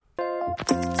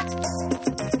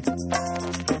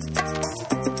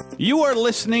You are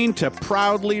listening to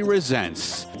Proudly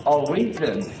Resents. Oh,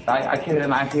 Reasons. I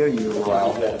cannot hear you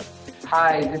well.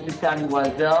 Hi, this is Danny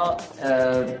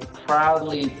Wazell.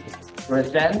 Proudly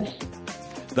Resents.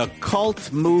 The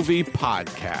Cult Movie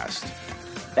Podcast.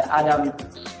 The Adam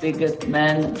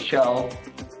Spiegelman Show.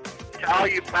 To all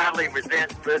you Proudly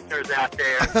Resents listeners out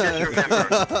there, just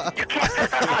remember, you can't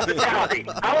miss on hospitality.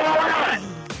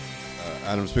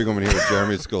 Adam Spiegelman here with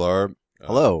Jeremy Sklar.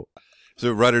 Hello.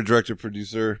 So writer, director,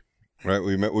 producer, right?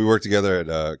 We worked together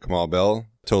at Kamal Bell,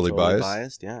 Totally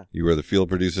Biased. Yeah. You were the field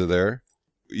producer there.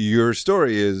 Your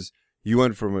story is you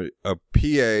went from a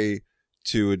PA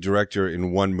to a director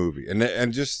in one movie.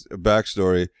 And just a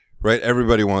backstory, right?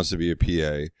 Everybody wants to be a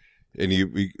PA. And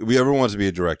everyone wants to be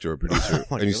a director or producer.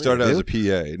 And you started out as a PA.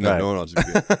 No, Right. No one wants to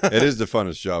be a PA. It is the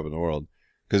funnest job in the world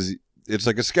because it's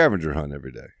like a scavenger hunt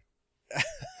every day.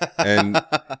 And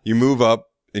you move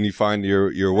up and you find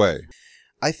your way.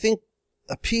 I think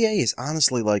a PA is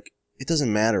honestly like, it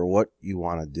doesn't matter what you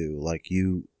want to do. Like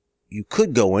you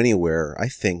could go anywhere, I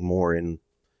think, more in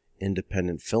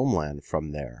independent filmland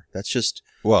from there. That's just...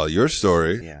 Well, your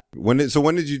story. Yeah. When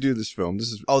did you do this film?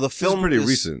 the film pretty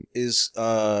recent.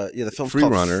 The film's Free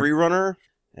called Runner. Free Runner,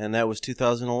 and that was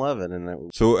 2011.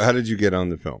 And So how did you get on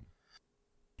the film?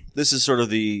 this is sort of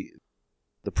the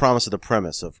promise of the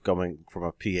premise of going from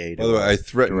a PA to By the way, I a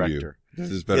threatened director. you.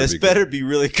 This This be better good. be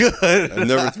really good. I've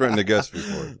never threatened a guest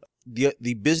before.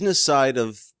 The business side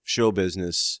of show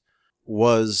business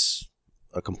was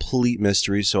a complete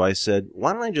mystery. So I said,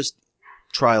 why don't I just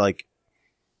try, like,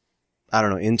 I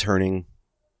don't know, interning,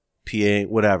 PA,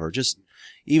 whatever, just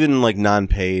even like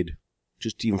non-paid,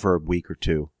 just even for a week or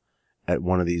two at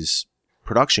one of these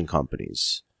production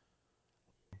companies.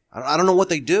 I don't know what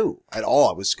they do at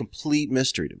all. It was a complete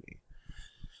mystery to me.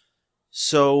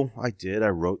 So I did. I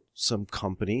wrote some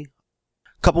company.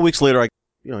 A couple weeks later, I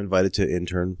invited to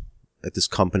intern at this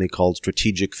company called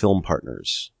Strategic Film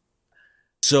Partners.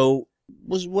 So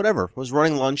was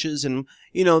running lunches, and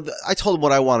I told them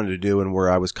what I wanted to do and where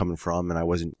I was coming from, and I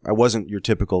wasn't your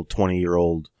typical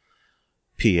 20-year-old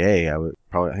PA. I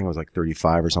think I was like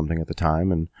 35 or something at the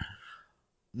time, and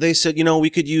they said, we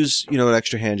could use an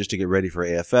extra hand just to get ready for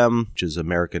AFM, which is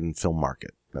American Film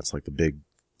Market. That's like the big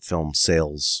film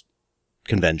sales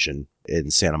convention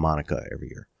in Santa Monica every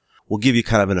year. We'll give you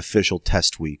kind of an official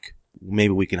test week.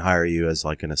 Maybe we can hire you as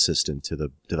like an assistant to the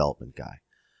development guy.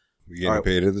 You getting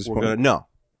paid at this point? No.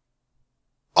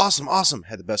 Awesome.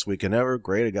 Had the best weekend ever.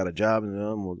 Great. I got a job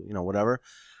and whatever.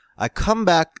 I come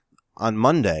back on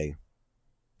Monday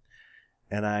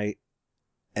and I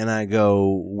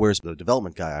go, where's the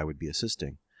development guy I would be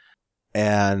assisting?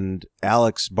 And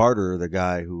Alex Barter, the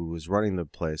guy who was running the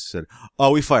place, said,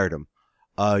 "Oh, we fired him.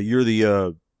 You're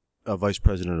the vice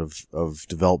president of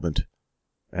development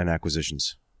and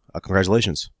acquisitions.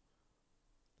 Congratulations."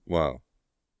 Wow.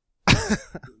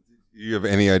 You have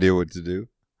any idea what to do?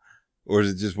 Or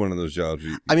is it just one of those jobs?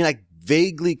 I mean, I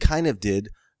vaguely kind of did,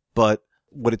 but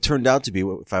what it turned out to be,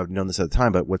 if I had known this at the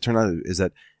time, but what turned out is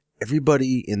that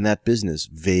everybody in that business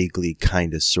vaguely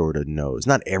kind of sort of knows.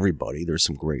 Not everybody. There's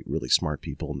some great, really smart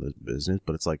people in the business,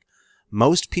 but it's like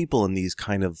most people in these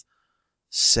kind of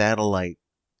satellite,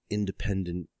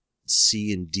 independent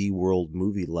C and D world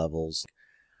movie levels,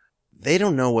 they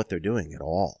don't know what they're doing at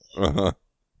all. Uh-huh.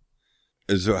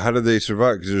 And so how do they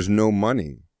survive? Because there's no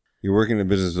money. You're working in a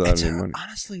business without any money.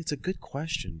 Honestly, it's a good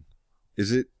question.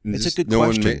 Is it? It's just a good no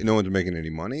question. No one's making any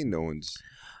money? No one's...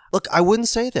 Look, I wouldn't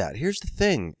say that. Here's the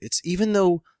thing. It's even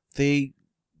though they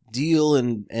deal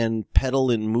and peddle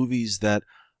in movies that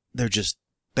they're just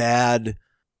bad,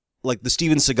 like the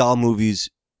Steven Seagal movies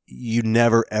you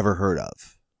never ever heard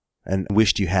of and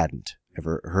wished you hadn't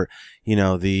ever heard.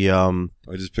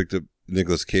 I just picked up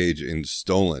Nicolas Cage in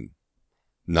Stolen.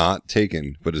 Not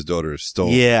Taken, but his daughter is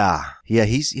stolen. He's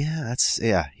a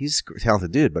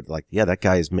talented dude, but that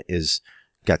guy is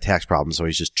got tax problems, so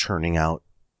he's just churning out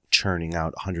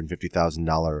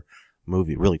 $150,000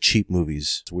 movie, really cheap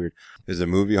movies. It's weird. Is a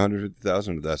movie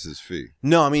 $150,000 or that's his fee?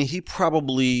 No, I mean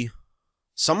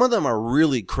some of them are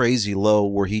really crazy low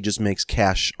where he just makes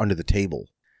cash under the table.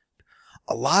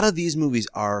 A lot of these movies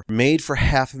are made for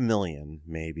 $500,000,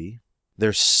 maybe.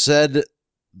 Their said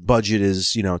budget is,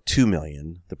 $2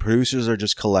 million. The producers are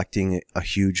just collecting a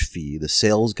huge fee. The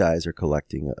sales guys are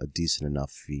collecting a decent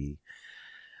enough fee.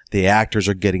 The actors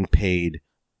are getting paid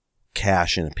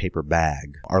cash in a paper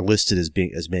bag, are listed as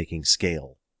making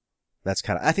scale.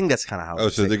 I think that's kind of how. Oh,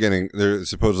 so they're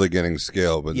supposedly getting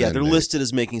scale, but they're listed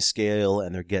as making scale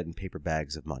and they're getting paper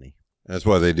bags of money. That's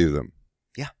why they do them.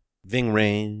 Yeah. Ving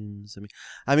Rhames.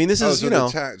 I mean, this is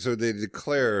so so they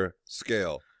declare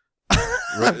scale.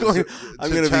 I'm going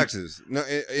to taxes. No,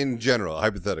 in general,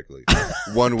 hypothetically,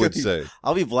 one would say.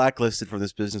 I'll be blacklisted from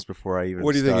this business before I even.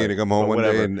 What do you think? You're gonna come home one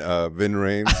day and Vin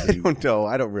Rhames? I don't know.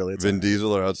 I don't really. Vin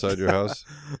Diesel are outside your house.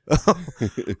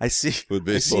 I see. With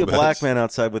I see a black man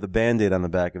outside with a Band-Aid on the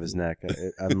back of his neck.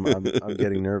 I'm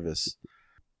getting nervous.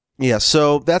 Yeah,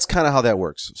 so that's kind of how that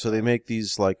works. So they make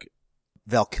these like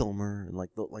Val Kilmer and like.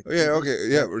 Yeah. Okay.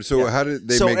 Yeah. So how did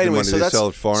they make the money? So they sell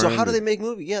it foreign. So how do they make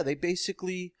movies? Yeah, they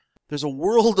basically. There's a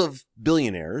world of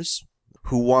billionaires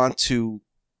who want to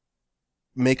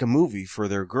make a movie for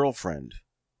their girlfriend.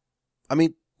 I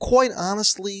mean, quite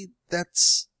honestly,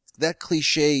 that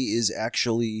cliche is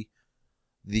actually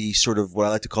the sort of what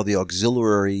I like to call the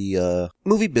auxiliary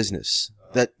movie business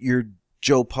that your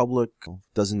Joe Public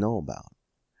doesn't know about.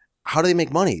 How do they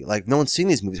make money? Like, no one's seen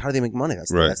these movies. How do they make money?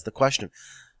 That's the question.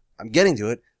 I'm getting to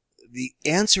it. The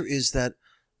answer is that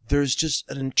there's just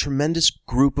a tremendous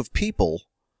group of people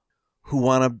who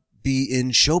want to be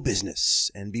in show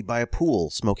business and be by a pool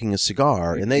smoking a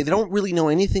cigar. And they don't really know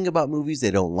anything about movies.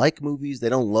 They don't like movies. They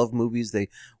don't love movies.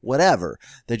 Whatever.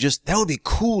 That would be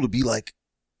cool to be like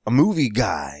a movie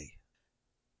guy.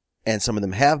 And some of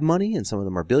them have money and some of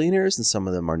them are billionaires and some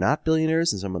of them are not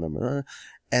billionaires and some of them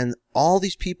and all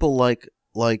these people like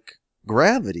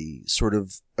gravity sort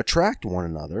of attract one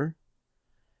another.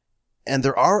 And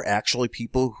there are actually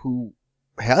people who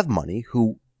have money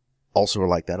who also are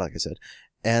like that, like I said,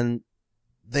 and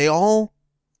they all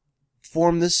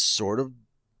form this sort of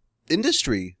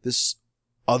industry, this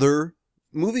other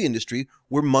movie industry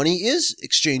where money is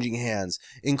exchanging hands,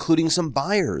 including some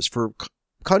buyers for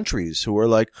countries who are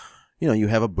like, you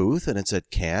have a booth and it's at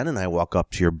Cannes and I walk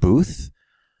up to your booth.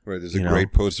 Right, there's a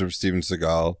great poster of Steven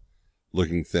Seagal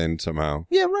looking thin somehow.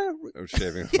 Yeah, right. Of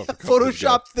shaving off a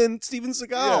Photoshopped thin Steven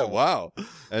Seagal. Yeah, wow.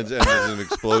 And there's an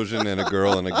explosion and a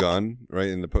girl and a gun, right?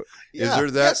 In the is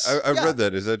there that? Yes, I've read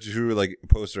that. Is that true? Like, a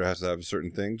poster has to have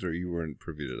certain things, or you weren't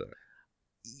privy to that?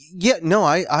 Yeah, no,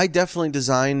 I definitely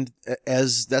designed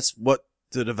as that's what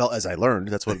as I learned,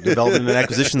 that's what development and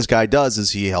acquisitions guy does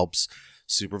is he helps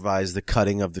supervise the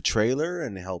cutting of the trailer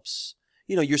and helps,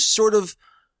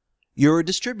 you're a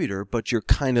distributor, but you're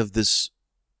kind of this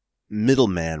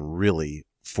middleman really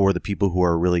for the people who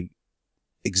are really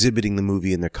exhibiting the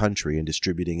movie in their country and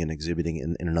distributing and exhibiting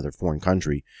in another foreign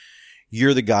country.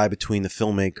 You're the guy between the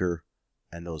filmmaker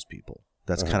and those people.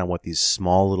 That's kind of what these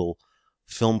small little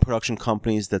film production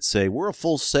companies that say, we're a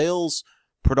full sales,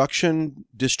 production,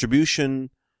 distribution.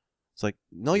 It's like,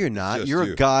 no, you're not. Just you're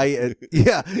you. A guy.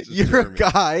 You're a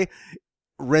guy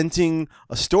renting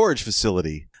a storage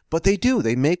facility. But they do.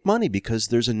 They make money because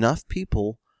there's enough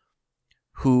people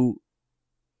who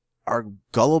are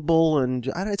gullible and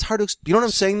it's hard to. You know what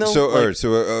I'm saying though? So, all right.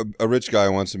 So a rich guy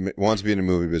wants to be in the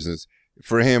movie business.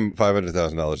 For him,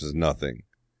 $500,000 is nothing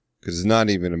because it's not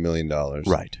even $1 million,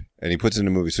 right? And he puts in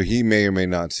a movie, so he may or may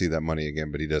not see that money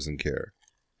again, but he doesn't care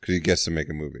because he gets to make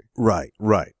a movie. Right.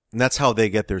 And that's how they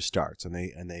get their starts. And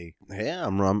they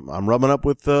I'm rubbing up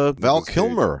with Val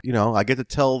Kilmer. I get to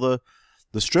tell the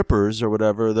strippers or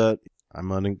whatever that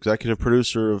I'm an executive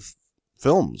producer of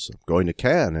films, going to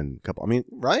Cannes and a couple. I mean,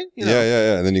 right?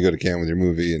 Yeah. And then you go to Cannes with your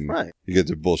movie, and right. You get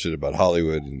to bullshit about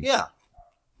Hollywood and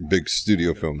big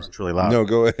studio films. It's really loud. No,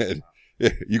 go ahead.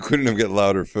 You couldn't have got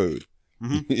louder food.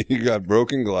 Mm-hmm. You got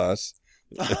broken glass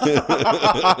and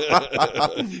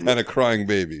a crying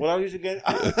baby. What I used to get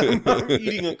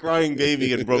eating a crying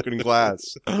baby and broken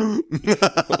glass.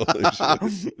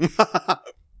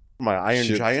 My Iron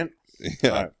Giant. Yeah.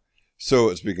 Right.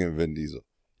 So speaking of Vin Diesel,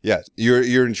 yes,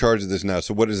 you're in charge of this now.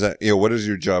 So what is that? What does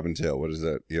your job entail? What is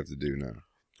that you have to do now?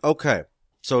 Okay.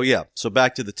 So so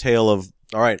back to the tale of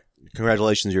all right.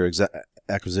 Congratulations, you're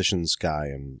acquisitions guy,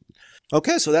 and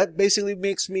okay. So that basically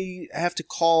makes me have to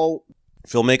call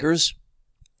filmmakers,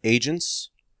 agents,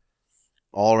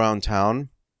 all around town,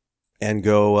 and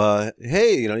go,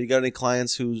 hey, you got any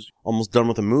clients who's almost done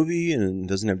with a movie and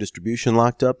doesn't have distribution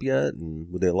locked up yet,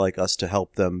 and would they like us to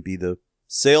help them be the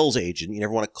sales agent? You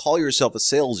never want to call yourself a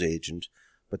sales agent,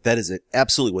 but that is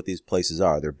absolutely what these places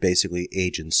are. They're basically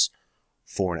agents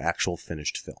for an actual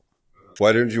finished film.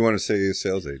 Why didn't you want to say a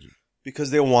sales agent?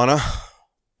 Because they want to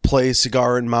play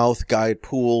cigar in mouth, guy at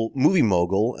pool, movie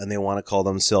mogul, and they want to call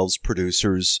themselves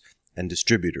producers and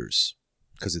distributors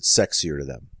because it's sexier to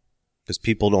them. Because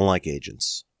people don't like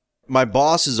agents. My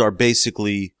bosses are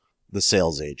basically the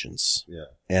sales agents. Yeah.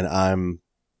 And I'm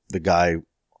the guy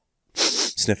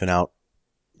sniffing out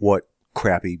what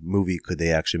crappy movie could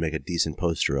they actually make a decent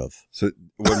poster of. So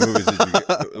what movies did you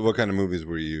get? What kind of movies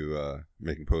were you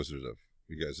making posters of?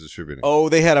 You guys distributing? Oh,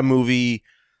 they had a movie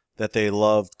that they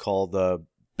loved called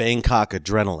Bangkok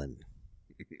Adrenaline.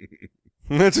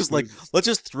 It's just like, let's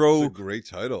just It's throw. a great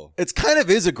title. It's kind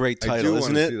of is a great I title, do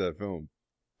isn't want to it? see that film.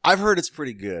 I've heard it's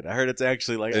pretty good. I heard it's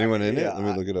actually like Anyone in it? yeah, Let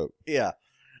me look it up. Yeah.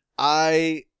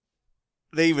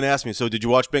 They even asked me, so did you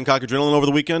watch Bangkok Adrenaline over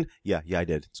the weekend? Yeah, I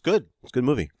did. It's good. It's a good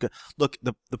movie. Good. Look,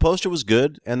 the poster was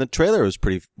good and the trailer was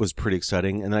pretty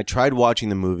exciting. And I tried watching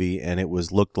the movie and it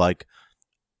looked like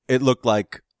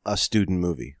a student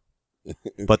movie.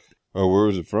 But Oh, where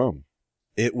was it from?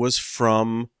 it was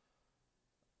from,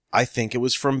 I think it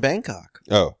was from Bangkok.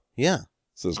 Oh, Yeah.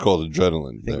 so it's called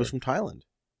Adrenaline. I think it was from Thailand.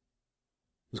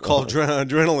 It was called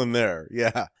Adrenaline there.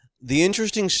 Yeah. The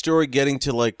interesting story getting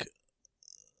to like,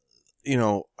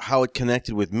 how it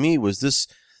connected with me was this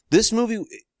movie.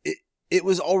 It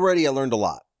was already, I learned a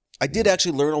lot. I did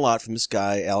actually learn a lot from this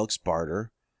guy, Alex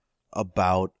Barter,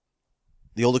 about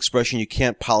the old expression, you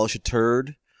can't polish a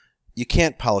turd. You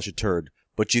can't polish a turd,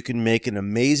 but you can make an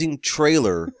amazing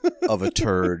trailer of a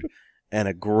turd and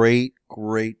a great,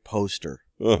 great poster.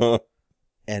 Uh-huh.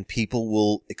 And people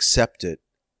will accept it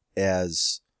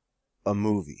as a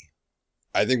movie.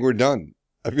 I think we're done.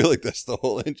 I feel like that's the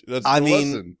whole that's I the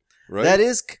mean, lesson, right?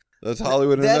 That's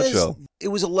Hollywood in a nutshell. It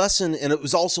was a lesson, and it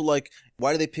was also like,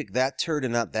 why do they pick that turd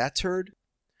and not that turd?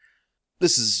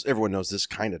 Everyone knows this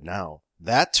kind of now.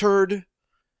 That turd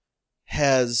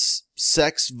has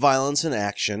sex, violence, and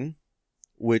action,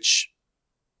 which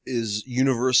is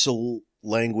universal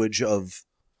language of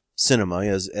cinema,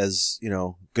 as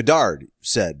Godard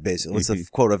said, basically. It's a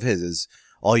quote of his, is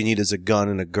all you need is a gun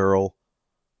and a girl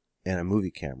and a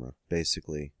movie camera,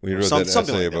 basically. When you wrote that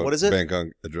something essay like that. about What is it? Bangkok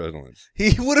Adrenaline.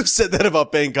 He would have said that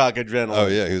about Bangkok Adrenaline. Oh,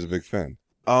 yeah, he was a big fan.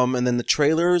 And then the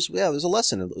trailers, there's a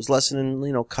lesson. It was a lesson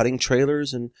in, cutting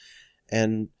trailers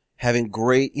and having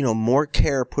great, more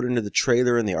care put into the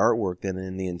trailer and the artwork than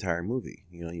in the entire movie.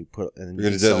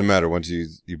 Because it doesn't matter once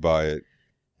you buy it.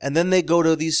 And then they go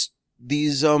to these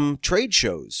trade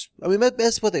shows. I mean,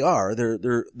 that's what they are.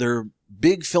 They're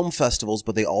big film festivals,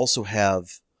 but they also have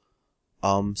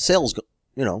sales,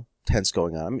 tents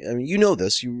going on. I mean, you know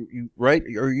this, you right?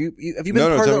 Or you have you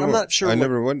been part of it? I'm not sure. I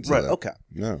never went to right, that. Okay.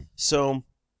 No. So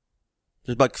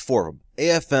there's about 4 of them: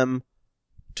 AFM,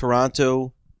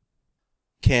 Toronto,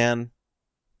 Cannes,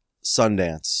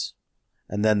 Sundance,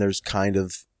 and then there's kind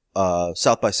of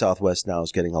South by Southwest now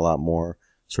is getting a lot more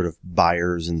sort of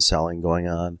buyers and selling going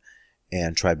on,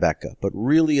 and Tribeca. But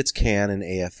really, it's Cannes and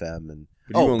AFM and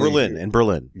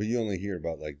Berlin. But you only hear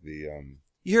about like the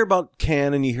You hear about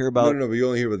Cannes and you hear about no, but you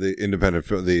only hear about the independent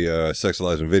film, the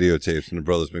sexualizing videotapes and the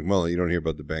Brothers McMullen. You don't hear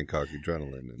about the Bangkok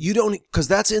Adrenaline. You don't, because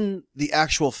that's in the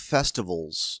actual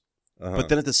festivals. Uh-huh. But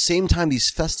then at the same time,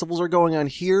 these festivals are going on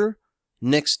here.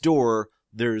 Next door,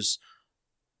 there's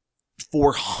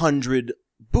 400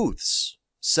 booths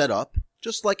set up,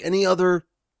 just like any other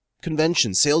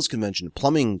convention, sales convention,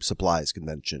 plumbing supplies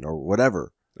convention, or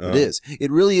whatever it is.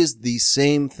 It really is the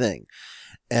same thing.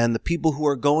 And the people who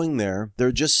are going there,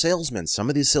 they're just salesmen. Some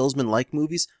of these salesmen like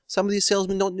movies. Some of these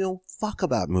salesmen don't know fuck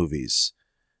about movies.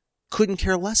 Couldn't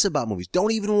care less about movies.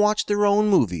 Don't even watch their own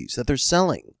movies that they're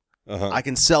selling. Uh-huh. I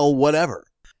can sell whatever.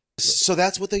 So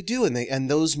that's what they do. And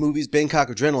those movies, Bangkok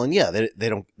Adrenaline,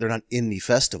 they're not in the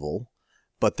festival,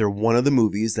 but they're one of the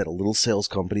movies that a little sales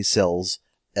company sells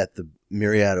at the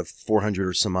myriad of 400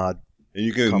 or some odd. And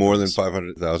you get more than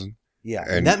 500,000? Yeah.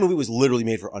 And that movie was literally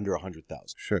made for under 100,000.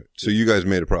 Sure. So you guys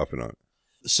made a profit on it?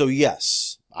 So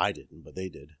yes, I didn't, but they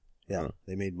did. Yeah.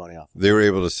 They made money off of it. They were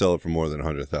able to sell it for more than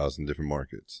 100,000 different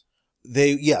markets.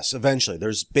 Yes, eventually.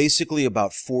 There's basically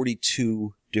about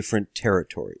 42 different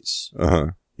territories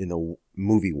in the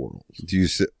movie world. Do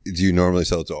you normally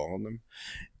sell to all of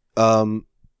them?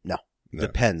 No.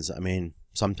 Depends. I mean,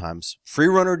 sometimes. Free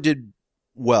Runner did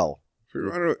well. Free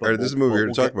Runner. This is a movie we're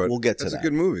going to talk about. We'll get to That's that. a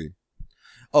good movie.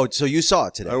 Oh, so you saw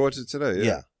it today? I watched it today.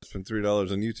 Yeah. Spend $3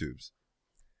 on YouTube's.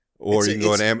 Or you can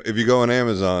go on if you go on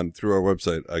Amazon through our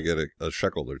website, I get a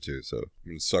shekel or two. So I'm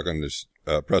going to suck on this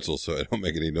pretzel so I don't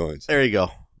make any noise. There you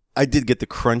go. I did get the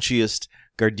crunchiest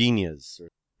gardenias.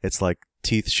 It's like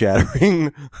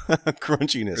teeth-shattering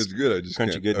crunchiness. It's good. I just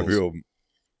Crunchy can't. goodness.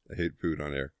 I hate food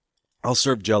on air. I'll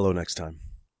serve Jell-O next time.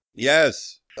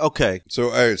 Yes. Okay. So,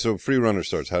 all right. So Free Runner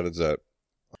starts. How does that?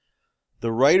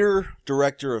 The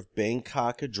writer-director of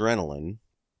Bangkok Adrenaline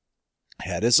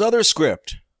had his other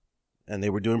script, and they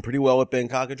were doing pretty well with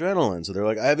Bangkok Adrenaline. So they're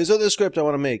like, I have this other script I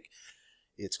want to make.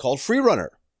 It's called Free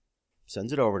Runner.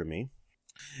 Sends it over to me.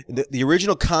 The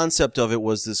original concept of it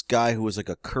was this guy who was like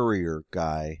a courier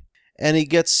guy, and he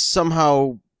gets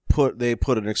somehow they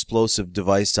put an explosive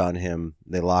device on him.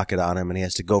 They lock it on him, and he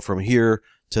has to go from here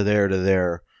to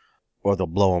there, or they'll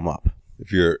blow him up.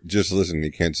 If you're just listening,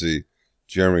 you can't see.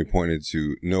 Jeremy pointed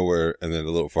to nowhere and then a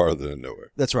little farther than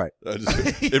nowhere. That's right.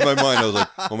 In my mind, I was like,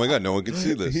 "Oh my god, no one can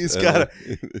see this." He's And got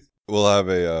We'll have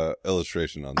a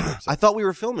illustration on the website. I thought we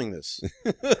were filming this.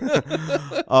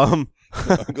 I'm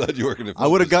glad you work in. I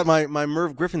would have got my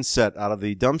Merv Griffin set out of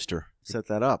the dumpster. Set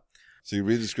that up. So you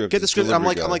read the script. Get the script. I'm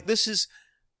like,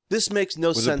 this makes no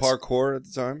Was sense. it parkour at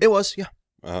the time? It was, yeah.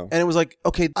 Uh-huh. And it was like,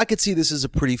 okay, I could see this as a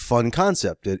pretty fun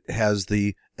concept. It has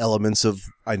the elements of,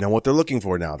 I know what they're looking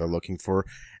for now. They're looking for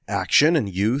action and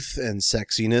youth and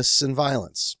sexiness and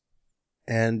violence.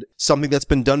 And something that's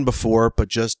been done before, but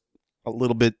just a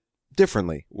little bit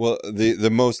differently. Well,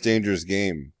 the most dangerous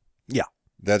game. Yeah.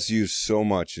 That's used so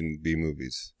much in B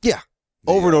movies. Yeah.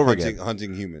 Over and over again.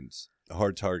 Hunting humans. A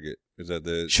Hard Target. Is that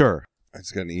the... Sure. I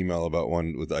just got an email about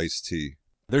one with Ice-T.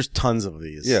 There's tons of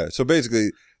these. Yeah. So basically...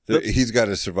 he's got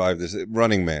to survive this.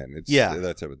 Running Man. It's, yeah.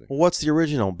 That type of thing. Well, what's the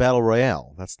original? Battle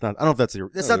Royale. That's not, I don't know if that's the,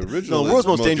 it's not, original. No, the world's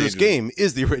most dangerous game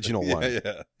is the original one.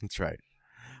 Yeah. That's right.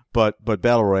 But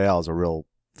Battle Royale is a real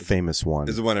famous one.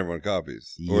 It's the one everyone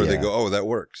copies. Or they go, oh, that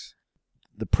works.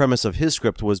 The premise of his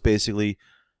script was basically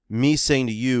me saying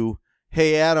to you,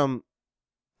 hey, Adam,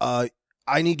 I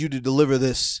need you to deliver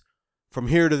this from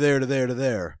here to there to there to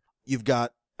there. You've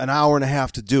got an hour and a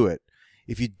half to do it.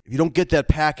 If you don't get that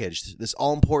package, this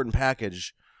all-important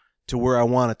package to where I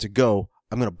want it to go,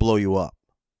 I'm going to blow you up.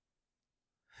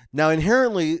 Now,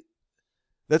 inherently,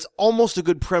 that's almost a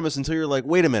good premise until you're like,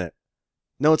 wait a minute.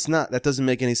 No, it's not. That doesn't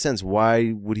make any sense.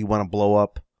 Why would he want to blow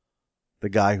up the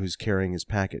guy who's carrying his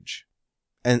package?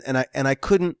 And I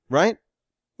couldn't, right?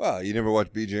 Wow, you never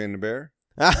watched BJ and the Bear?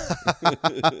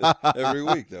 Every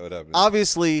week that would happen.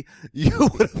 Obviously, you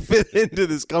would have fit into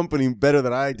this company better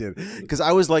than I did, because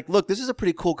I was like, look, this is a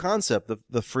pretty cool concept,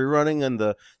 the free running and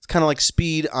it's kind of like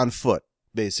Speed on foot,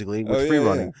 basically, with free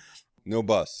running. Yeah. No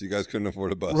bus. You guys couldn't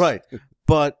afford a bus. Right.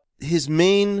 But his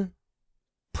main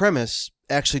premise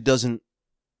actually doesn't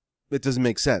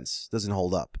make sense. Doesn't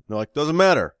hold up. They're like, doesn't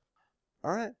matter.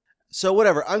 All right. So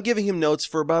whatever. I'm giving him notes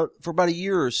for about a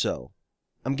year or so.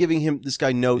 I'm giving this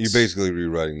guy notes. You're basically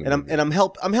rewriting them. And I'm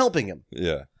helping him.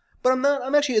 Yeah. But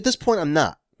I'm actually at this point I'm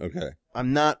not. Okay.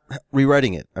 I'm not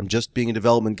rewriting it. I'm just being a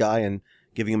development guy and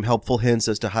giving him helpful hints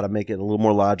as to how to make it a little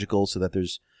more logical so that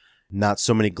there's not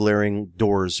so many glaring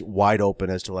doors wide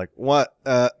open as to like, what?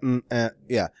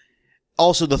 Yeah.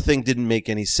 Also, the thing didn't make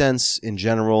any sense in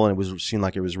general, and it seemed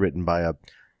like it was written by a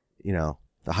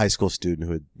high school student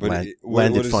who had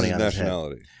landed funny on his head.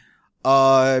 Nationality?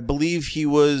 I believe he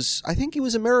was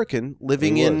American,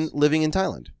 living in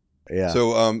Thailand. Yeah.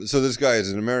 So this guy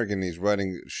is an American. He's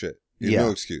writing shit. He has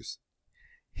no excuse.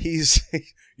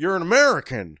 You're an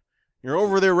American. You're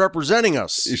over there representing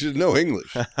us. You should know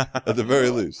English at the very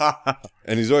least.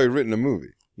 And he's already written a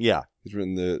movie. Yeah. He's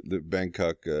written the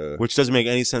Bangkok, which doesn't make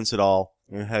any sense at all.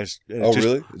 Really? Is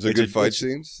there good fight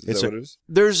scenes? Is that what it is?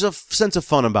 There's a sense of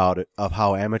fun about it, of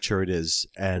how amateur it is,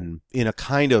 and in a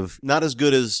kind of not as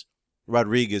good as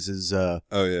Rodriguez's El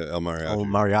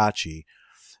Mariachi,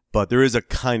 but there is a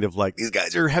kind of like, these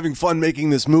guys are having fun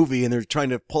making this movie and they're trying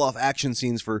to pull off action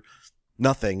scenes for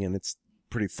nothing, and it's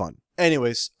pretty fun.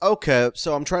 Anyways, okay,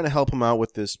 so I'm trying to help him out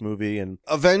with this movie, and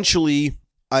eventually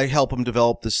I help him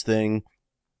develop this thing,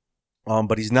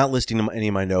 but he's not listing any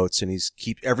of my notes, and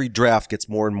every draft gets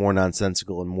more and more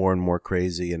nonsensical and more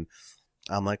crazy, and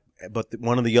I'm like, but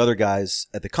one of the other guys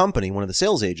at the company, one of the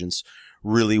sales agents,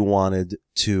 really wanted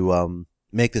to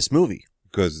make this movie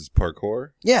because it's parkour.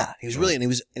 Yeah, he was really, and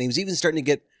he was even starting to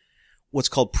get what's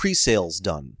called pre-sales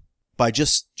done by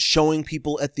just showing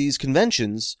people at these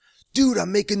conventions, dude,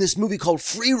 I'm making this movie called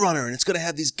Free Runner, and it's going to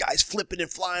have these guys flipping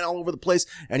and flying all over the place,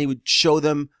 and he would show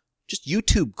them just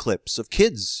YouTube clips of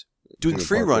kids doing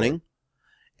free running,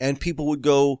 and people would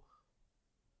go,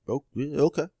 oh,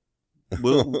 okay,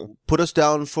 we'll put us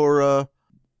down for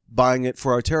buying it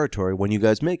for our territory when you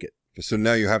guys make it. So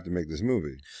now you have to make this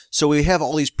movie. So we have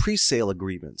all these pre-sale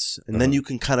agreements, and then you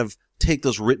can kind of take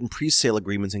those written pre-sale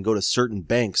agreements and go to certain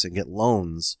banks and get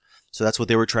loans. So that's what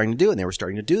they were trying to do, and they were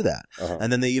starting to do that. And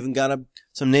then they even got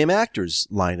some name actors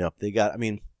lined up. They got, I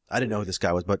didn't know who this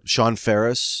guy was, but Sean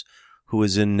Ferris, who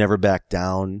was in Never Back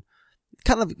Down,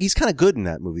 he's kind of good in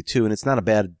that movie too, and it's not a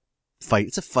bad fight.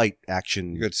 It's a fight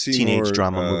action teenage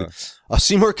drama movie.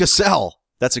 Seymour Cassel.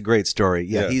 That's a great story.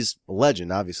 Yeah, he's a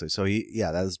legend, obviously. So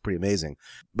that is pretty amazing.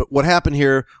 But what happened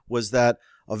here was that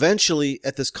eventually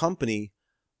at this company,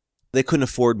 they couldn't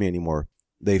afford me anymore.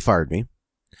 They fired me.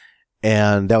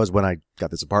 And that was when I got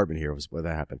this apartment here, was when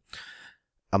that happened.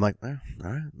 I'm like, all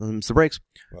right, it's the breaks.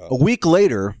 Wow. A week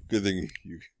later. Good thing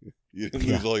you didn't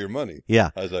lose all your money. Yeah.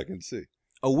 As I can see.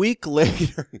 A week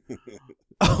later,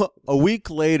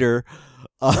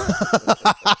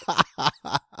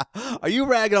 Are you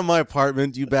ragging on my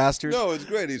apartment, you bastard? No, it's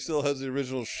great. He still has the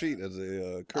original sheet as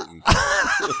a curtain.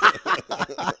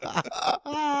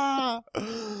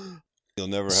 You'll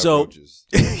never have roaches.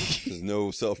 There's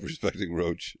no self-respecting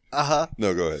roach.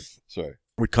 No, go ahead. Sorry.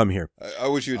 We come here. I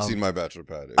wish you had seen my bachelor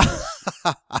pad.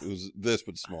 It was this,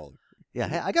 but smaller. Yeah,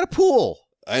 hey, I got a pool.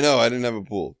 I know. I didn't have a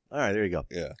pool. All right, there you go.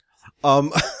 Yeah.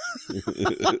 I'm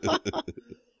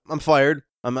fired.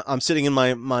 I'm sitting in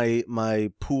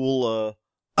my pool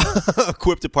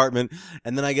equipped apartment,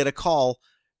 and then I get a call.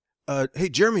 Hey,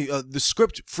 Jeremy, the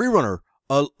script Freerunner.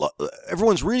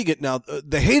 Everyone's reading it now.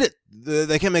 They hate it.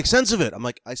 They can't make sense of it. I'm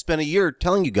like, I spent a year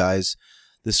telling you guys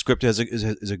this script is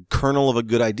a kernel of a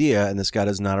good idea, and this guy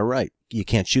does not write. You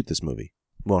can't shoot this movie.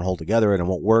 It won't hold together, and it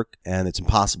won't work, and it's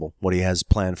impossible what he has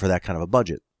planned for that kind of a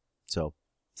budget. So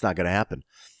it's not going to happen.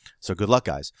 So good luck,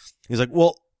 guys. He's like,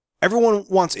 well, everyone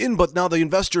wants in, but now the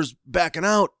investor's backing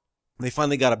out. They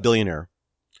finally got a billionaire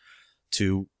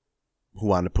who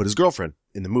wanted to put his girlfriend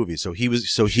in the movie. So he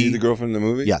the girlfriend in the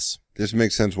movie? Yes. This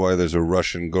makes sense why there's a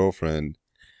Russian girlfriend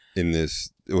in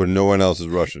this, where no one else is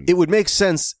Russian. It would make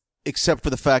sense, except for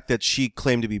the fact that she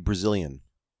claimed to be Brazilian,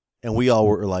 and we all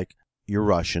were like, "You're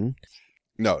Russian."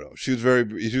 No, she was very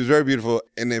beautiful.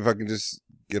 And if I can just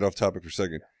get off topic for a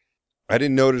second, I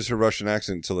didn't notice her Russian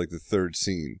accent until like the third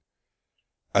scene.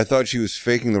 I thought she was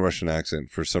faking the Russian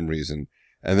accent for some reason,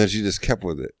 and then she just kept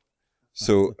with it.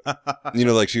 So,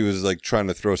 like she was like trying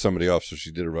to throw somebody off, so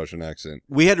she did a Russian accent.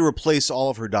 We had to replace all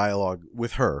of her dialogue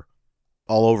with her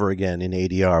all over again in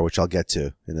ADR, which I'll get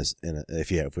to if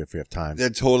we have time.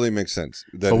 That totally makes sense.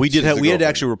 But we had to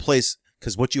actually replace,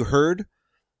 because what you heard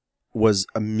was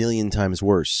a million times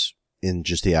worse in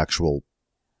just the actual,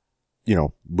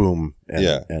 boom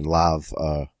and lav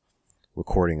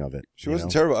recording of it. She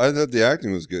wasn't terrible. I thought the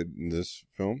acting was good in this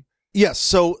film. Yes.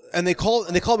 So, and they called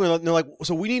me and they're like,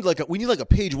 so we need like a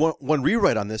page one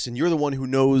rewrite on this, and you're the one who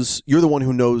knows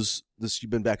this. You've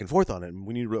been back and forth on it, and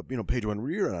we need page one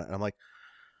rewrite on it. And I'm like,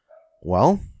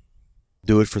 well,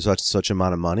 do it for such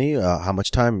amount of money. How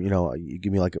much time? You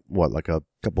give me like a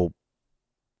couple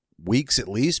weeks at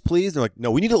least, please. They're like,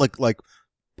 no, we need it like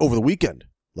over the weekend.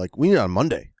 Like we need it on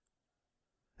Monday.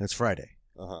 And it's Friday.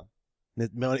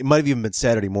 It might have even been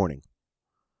Saturday morning.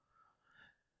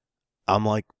 I'm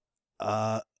like,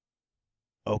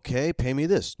 okay, pay me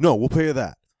this. No, we'll pay you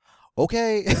that.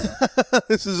 Okay,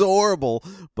 this is horrible,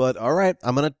 but all right,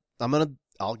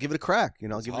 I'll give it a crack.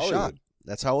 I'll give it a shot.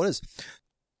 That's how it is.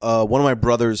 One of my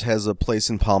brothers has a place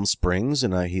in Palm Springs,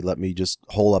 and he let me just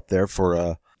hole up there for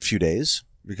a few days.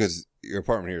 Because your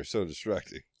apartment here is so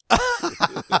distracting.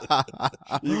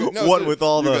 What with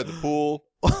all the pool?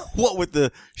 What with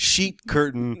the sheet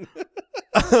curtain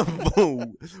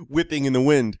whipping in the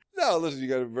wind? No, listen, you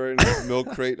got a very nice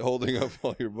milk crate holding up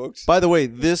all your books. By the way,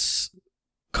 this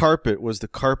carpet was the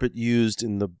carpet used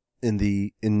in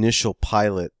the initial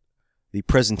pilot, the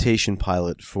presentation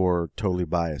pilot for Totally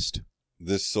Biased.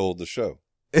 This sold the show.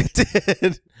 It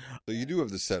did. So you do have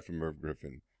the set from Merv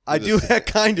Griffin. I do that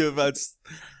kind of.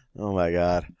 Oh my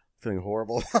God. I'm feeling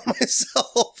horrible about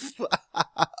myself.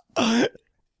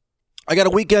 I got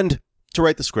a weekend to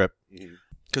write the script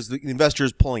because the investor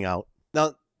is pulling out.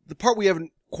 Now, the part we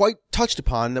haven't quite touched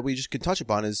upon that we just can touch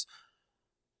upon is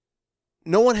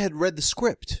no one had read the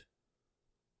script.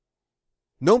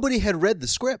 Nobody had read the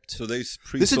script. So this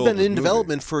had been in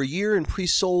development for a year and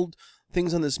pre-sold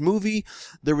things on this movie.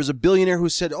 There was a billionaire who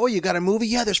said, "Oh, you got a movie?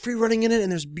 Yeah, there's free running in it,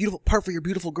 and there's a beautiful part for your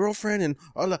beautiful girlfriend." And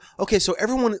okay, so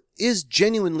everyone is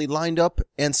genuinely lined up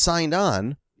and signed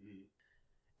on.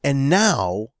 And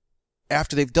now,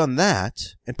 after they've done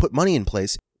that and put money in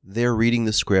place, they're reading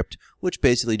the script, which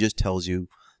basically just tells you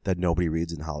that nobody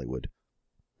reads in Hollywood.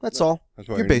 That's all. That's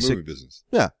why you're you're in basic the movie business.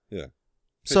 Yeah. Yeah.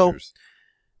 So Pictures.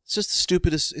 it's just the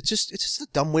stupidest. It's just a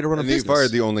dumb way to run a And business. they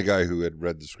fired the only guy who had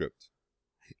read the script.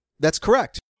 That's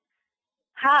correct.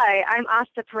 Hi, I'm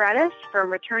Asta Paredes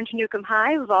from Return to Nukem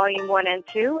High, Volume 1 and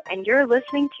 2, and you're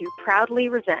listening to Proudly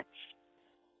Resents.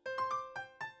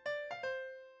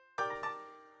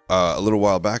 A little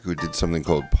while back, we did something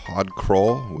called Pod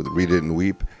Crawl with Read It and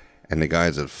Weep and the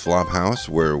guys at Flophouse,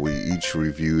 where we each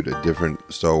reviewed a different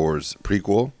Star Wars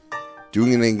prequel.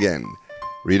 Doing it again.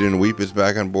 Read It and Weep is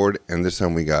back on board, and this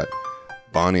time we got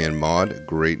Bonnie and Maud, a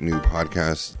great new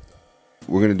podcast.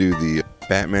 We're going to do the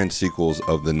Batman sequels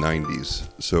of the 90s.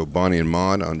 So Bonnie and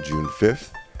Maud on June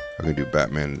 5th are going to do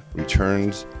Batman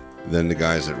Returns. Then the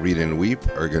guys at Read and Weep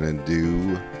are going to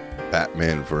do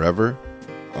Batman Forever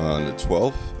on the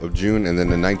 12th of June. And then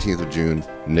the 19th of June,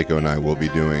 Nico and I will be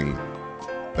doing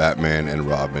Batman and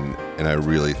Robin. And I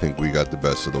really think we got the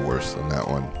best of the worst on that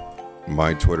one.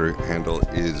 My Twitter handle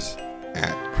is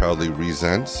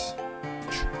 @ProudlyResents.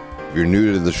 If you're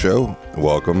new to the show,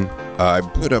 welcome. I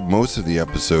put up most of the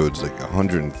episodes, like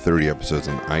 130 episodes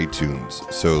on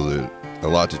iTunes, so there's a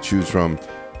lot to choose from.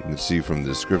 You can see from the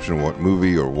description what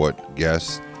movie or what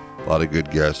guest. A lot of good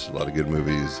guests, a lot of good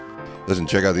movies. Listen,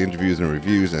 check out the interviews and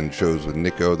reviews and shows with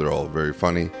Nico. They're all very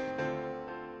funny.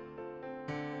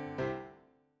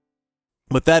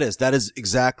 But that is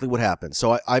exactly what happened.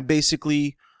 So I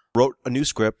basically wrote a new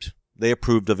script. They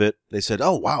approved of it. They said,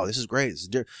 "Oh, wow, this is great."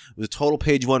 It was a total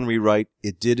page one rewrite.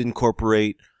 It did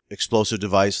incorporate explosive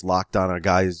device locked on a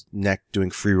guy's neck doing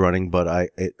free running, but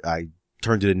I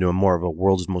turned it into more of a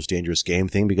world's most dangerous game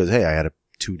thing because, hey, I had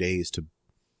 2 days to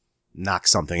knock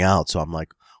something out. So I'm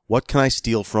like, what can I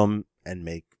steal from and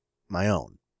make my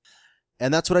own?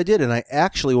 And that's what I did. And I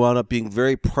actually wound up being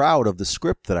very proud of the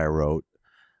script that I wrote.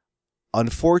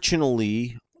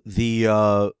 Unfortunately,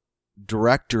 the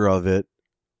director of it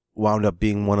wound up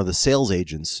being one of the sales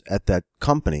agents at that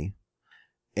company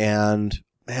and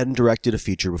hadn't directed a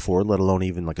feature before, let alone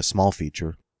even like a small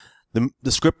feature.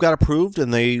 The script got approved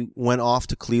and they went off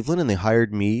to Cleveland and they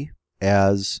hired me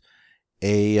as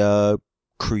a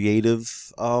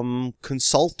creative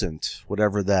consultant,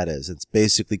 whatever that is. It's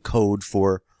basically code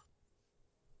for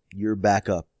your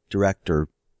backup director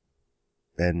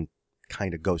and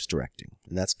kind of ghost directing.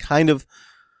 And that's kind of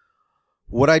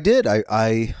what I did.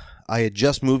 I had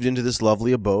just moved into this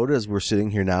lovely abode as we're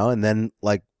sitting here now, and then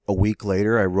like a week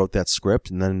later I wrote that script,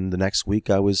 and then the next week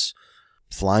I was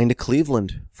flying to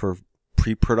Cleveland for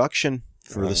pre-production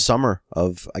for the summer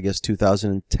of, I guess,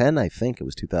 2010. I think it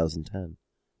was 2010.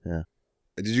 Yeah.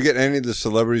 Did you get any of the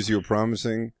celebrities you were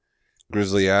promising?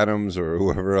 Grizzly Adams or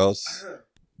whoever else?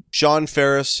 Sean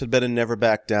Ferris had been in Never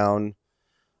Back Down.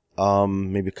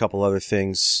 Maybe a couple other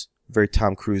things. Very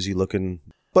Tom Cruise-y looking,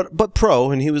 but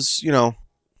pro, and he was,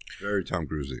 Very Tom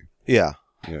Cruise-y. Yeah.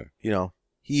 Yeah.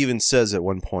 He even says at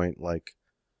one point, like,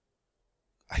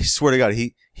 I swear to God,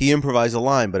 he improvised a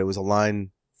line, but it was a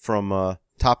line from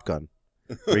Top Gun,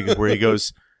 where he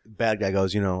goes, bad guy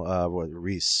goes,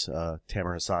 Reese,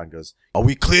 Tamer Hassan goes, "Are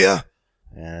we clear?"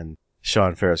 And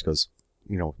Sean Ferris goes,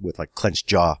 with like clenched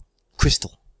jaw,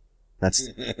 "Crystal." That's,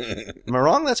 am I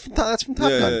wrong? That's from Top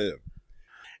Gun. Yeah.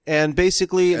 And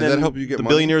basically, And that helped you get the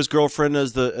money? billionaire's girlfriend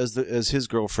as his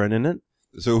girlfriend in it.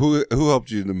 So who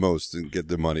helped you the most and get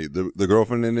the money? The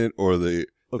girlfriend in it or the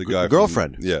guy?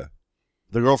 Girlfriend. Yeah.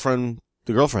 The girlfriend.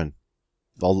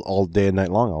 All day and night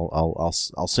long,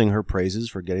 I'll sing her praises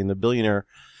for getting the billionaire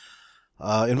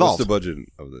involved. What's the budget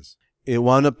of this? It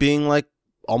wound up being like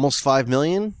almost $5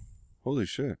 million, Holy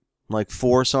shit! like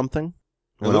 4 something.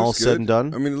 It When looks all said good. and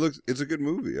done, I mean, it's a good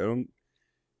movie. I don't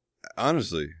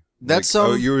honestly. That's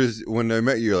when I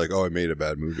met you, you're like, oh, I made a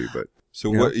bad movie, but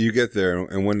so Yeah. what? You get there,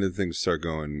 and when did things start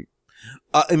going?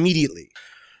 immediately.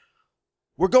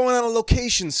 We're going on a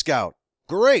location scout.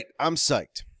 Great, I'm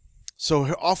psyched.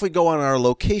 So off we go on our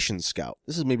location scout.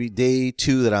 This is maybe day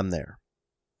 2 that I'm there.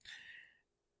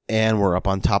 And we're up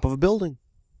on top of a building.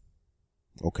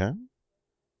 Okay.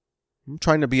 I'm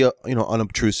trying to be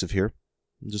unobtrusive here.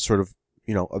 I'm just sort of,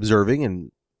 observing and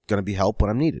going to be help when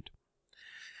I'm needed.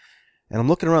 And I'm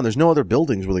looking around. There's no other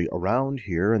buildings really around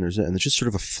here. And there's just sort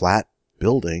of a flat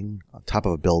building on top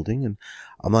of a building. And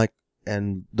I'm like,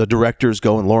 and the director's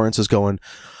going, Lawrence is going,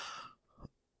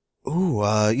 "Ooh,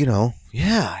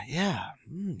 yeah.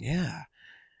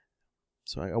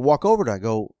 So I walk over to it. I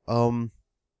go,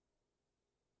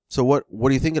 so what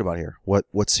are you thinking about here?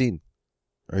 What scene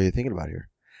are you thinking about here?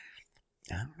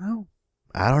 I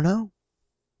don't know.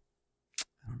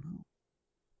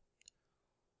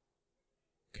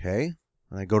 Okay.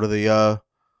 And I go to the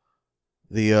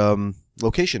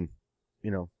location,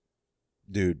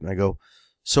 dude. And I go,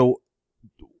 so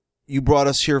you brought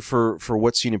us here for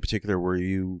what scene in particular were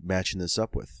you matching this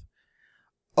up with?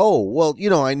 Oh, well,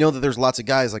 I know that there's lots of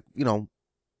guys like,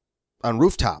 on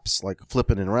rooftops, like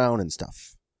flipping it around and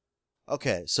stuff.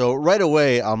 Okay. So right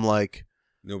away, I'm like,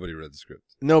 Nobody read the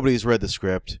script. nobody's read the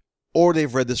script, or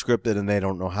they've read the script and they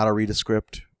don't know how to read a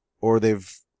script, or they're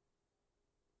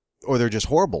just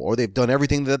horrible, or they've done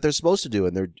everything that they're supposed to do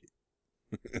and they're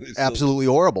absolutely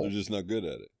horrible. They're just not good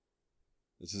at it.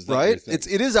 This is not Right? your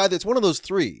thing. It's one of those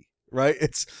 3, right?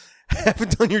 It's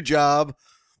haven't done your job,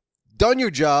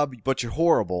 but you're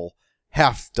horrible,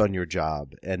 half done your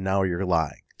job, and now you're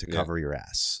lying to cover your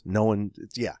ass. No one,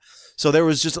 yeah. So there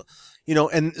was just,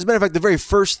 and as a matter of fact, the very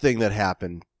first thing that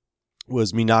happened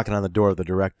was me knocking on the door of the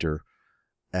director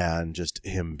and just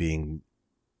him being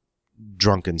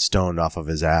drunk and stoned off of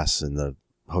his ass in the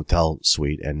hotel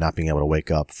suite and not being able to wake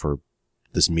up for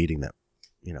this meeting that,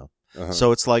 Uh-huh.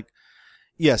 So it's like,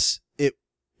 yes,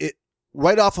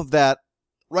 right off of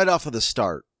the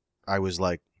start, I was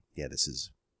like, yeah, this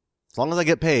is, as long as I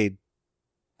get paid,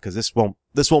 because this won't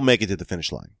make it to the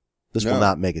finish line. This will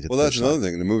not make it to the finish line. Well, that's another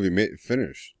thing. The movie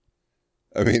finished.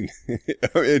 I mean,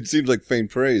 it seems like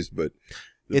faint praise, but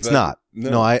it's not.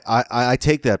 No, I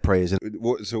take that praise.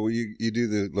 So you do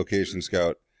the location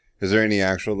scout. Is there any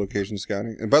actual location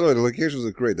scouting? And by the way, the locations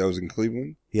look great. That was in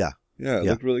Cleveland? Yeah. Yeah, it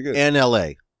looked really good. And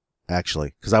L.A.,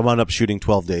 actually, because I wound up shooting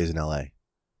 12 days in L.A.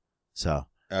 So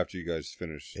after you guys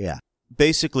finished. Yeah.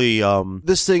 Basically,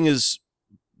 this thing is,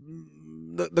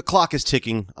 the clock is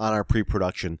ticking on our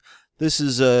pre-production. This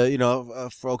is,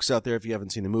 folks out there, if you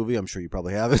haven't seen the movie, I'm sure you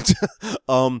probably haven't.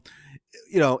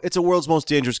 It's a world's most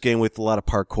dangerous game with a lot of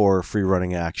parkour, free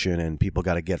running action, and people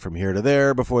got to get from here to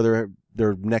there before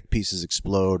their neck pieces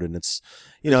explode, and it's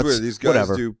weird. It's These guys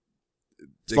whatever.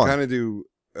 They kind of do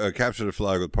capture the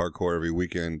flag with parkour every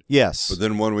weekend. Yes. But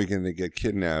then one weekend they get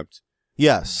kidnapped.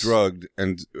 Yes. Drugged,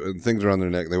 and things around their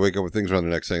neck. They wake up with things around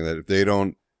their neck saying that if they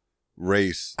don't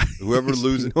race, whoever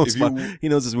loses, he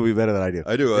knows this movie better than I do.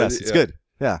 I do. Yes, it's good.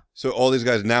 Yeah. So all these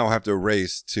guys now have to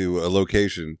race to a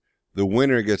location. The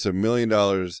winner gets $1 million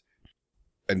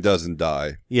and doesn't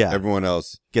die. Yeah. Everyone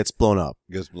else gets blown up.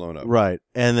 Right.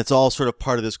 And it's all sort of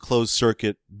part of this closed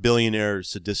circuit billionaire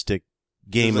sadistic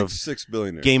game like of 6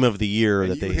 billionaires. Game of the year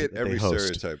and that they hit every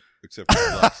host. stereotype except for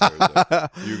the black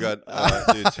stereotype. You got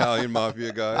the Italian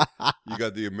mafia guy. You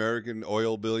got the American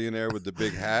oil billionaire with the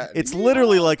big hat. It's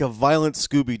literally like a violent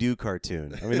Scooby-Doo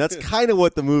cartoon. I mean, that's kind of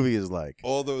what the movie is like.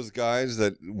 All those guys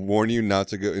that warn you not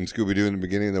to go in Scooby-Doo in the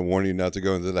beginning, that warn you not to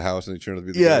go into the house and they turn out to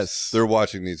be the ghosts, they're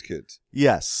watching these kids.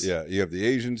 Yes. Yeah. You have the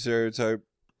Asian stereotype.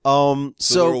 So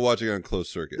they're all watching on closed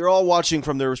circuit. They're all watching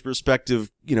from their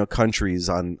respective, countries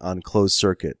on closed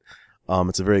circuit.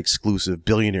 It's a very exclusive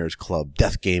billionaires club,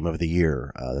 death game of the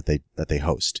year that they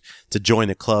host. To join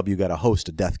the club, you got to host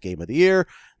a death game of the year.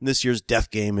 And this year's death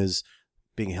game is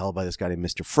being held by this guy named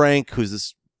Mr. Frank, who's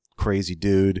this crazy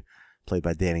dude played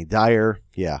by Danny Dyer.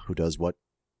 Yeah, who does what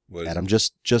Adam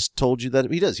just told you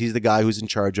that he does. He's the guy who's in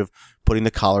charge of putting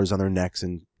the collars on their necks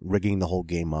and rigging the whole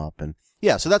game up. And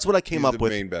yeah, so that's what I came up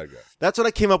with. Main bad guy. That's what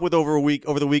I came up with over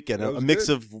the weekend. A mix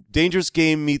of Dangerous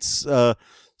Game meets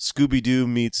Scooby-Doo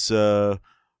meets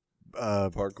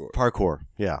parkour.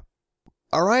 Yeah.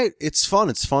 All right, it's fun.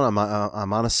 I'm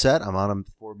on a set. I'm on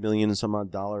a $4 million and some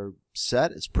odd dollar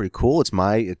set. It's pretty cool.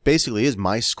 It basically is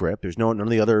my script. There's none of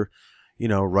the other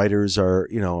writers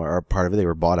are part of it. They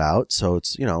were bought out, so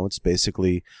it's it's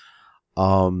basically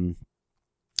it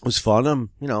was fun.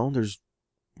 There's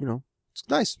it's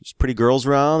nice. There's pretty girls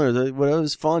around. It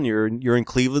was fun. You're in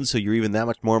Cleveland, so you're even that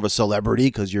much more of a celebrity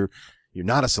because you're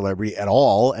not a celebrity at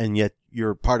all, and yet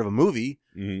you're part of a movie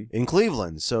in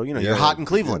Cleveland. So, you're hot in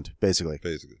Cleveland, basically.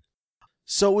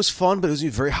 So it was fun, but it was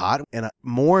very hot. And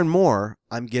more and more,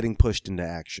 I'm getting pushed into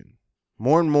action.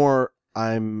 More and more,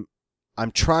 I'm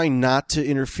trying not to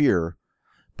interfere,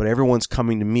 but everyone's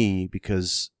coming to me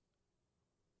because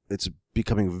it's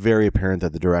becoming very apparent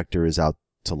that the director is out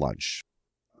to lunch.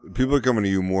 People are coming to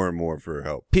you more and more for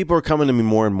help. People are coming to me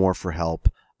more and more for help.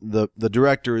 The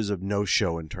director is of no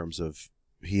show in terms of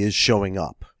he is showing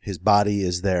up. His body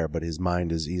is there, but his mind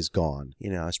he's gone.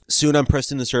 Soon I'm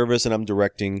pressed into service and I'm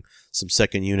directing some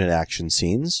second unit action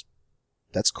scenes.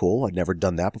 That's cool. I'd never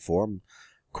done that before. I'm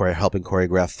helping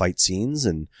choreograph fight scenes,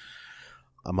 and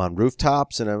I'm on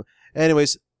rooftops. And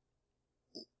anyways,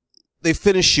 they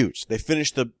finished shoots. They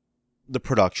finished the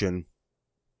production.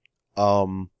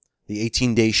 The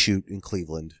 18-day shoot in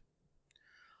Cleveland.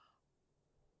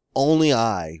 Only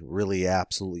I really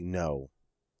absolutely know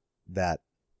that,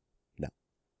 no,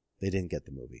 they didn't get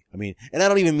the movie. I mean, and I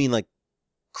don't even mean like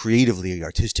creatively,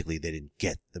 artistically, they didn't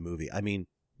get the movie. I mean,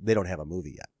 they don't have a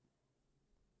movie yet.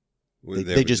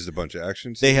 They just a bunch of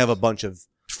action scenes? They have a bunch of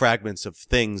fragments of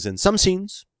things and some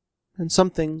scenes and some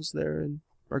things there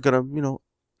are going to,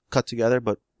 cut together.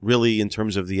 But really, in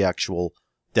terms of the actual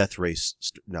death race,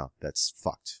 no, that's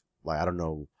fucked. Like, I don't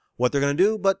know what they're going to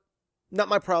do, but not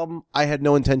my problem. I had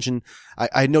no intention. I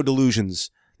had no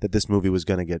delusions that this movie was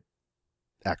going to get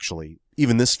actually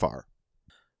even this far.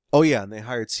 Oh yeah, and they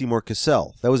hired Seymour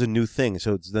Cassell. That was a new thing.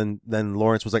 So then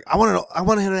Lawrence was like, I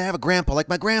want him to have a grandpa like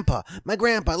my grandpa. My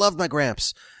grandpa, I loved my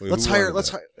gramps. Wait, let's hire.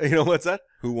 What's that?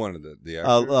 Who wanted it? The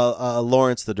actor?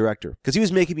 Lawrence, the director, because he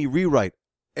was making me rewrite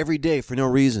every day for no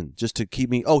reason, just to keep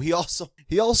me. Oh, he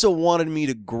also wanted me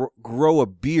to grow a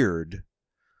beard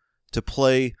to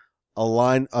play a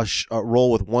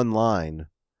role with one line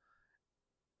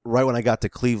right when I got to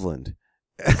Cleveland.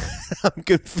 I'm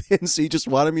convinced he just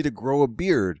wanted me to grow a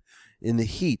beard in the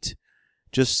heat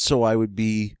just so I would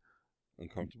be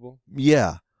uncomfortable.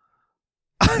 Yeah.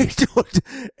 I don't,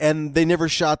 and they never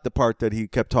shot the part that he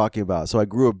kept talking about. So I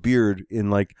grew a beard in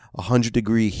like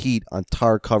 100-degree heat on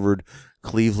tar-covered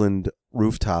Cleveland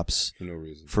rooftops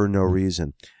for no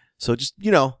reason. So just,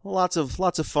 you know, lots of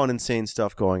fun, insane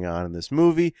stuff going on in this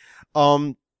movie.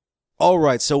 All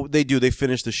right, so they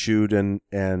finish the shoot, and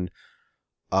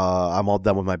I'm all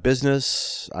done with my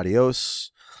business.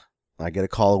 Adios. I get a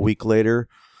call a week later.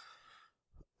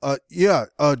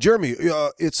 Jeremy,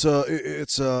 it's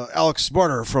Alex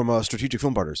Smarter from Strategic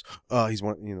Film Partners. He's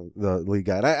one, you know, the lead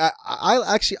guy. And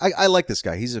I like this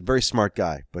guy. He's a very smart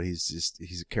guy, but he's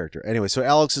a character. Anyway, so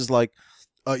Alex is like,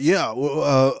 what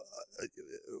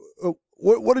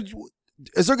did you?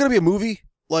 Is there going to be a movie?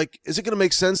 Like, is it going to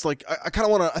make sense? Like, I kind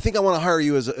of want to. I think I want to hire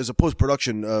you as a post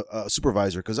production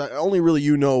supervisor, because I only really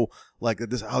like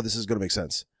how this is going to make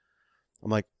sense.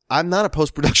 I'm like, I'm not a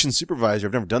post production supervisor.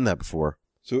 I've never done that before.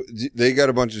 So they got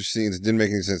a bunch of scenes that didn't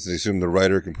make any sense. They assumed the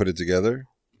writer can put it together.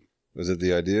 Was it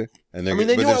the idea? And they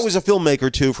knew I was a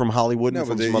filmmaker too, from Hollywood and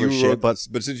from some other shit. But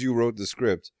since you wrote the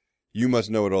script, you must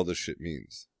know what all this shit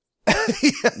means.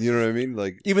 Yeah. You know what I mean?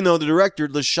 Like, even though the director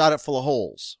just shot it full of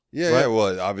holes. Yeah, right? yeah.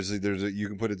 Well, obviously you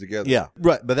can put it together. Yeah,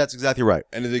 right. But that's exactly right.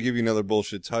 And if they give you another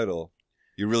bullshit title,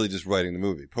 you're really just writing the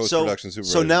movie. Post production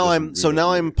supervisor. So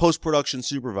now I'm post production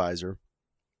supervisor.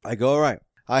 I go, all right.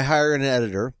 I hire an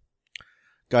editor,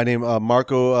 guy named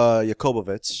Marko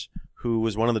Jakobovits, who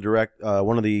was one of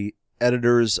the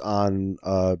editors on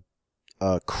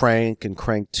Crank and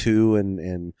Crank 2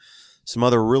 and some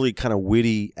other really kind of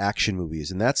witty action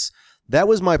movies. And that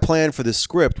was my plan for this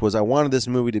script. Was I wanted this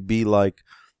movie to be like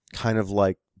kind of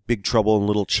like Big Trouble in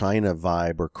Little China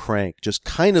vibe, or Crank, just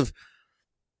kind of,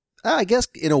 I guess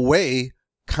in a way,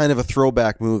 kind of a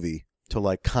throwback movie to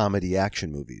like comedy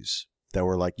action movies that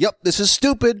were like, yep, this is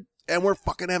stupid and we're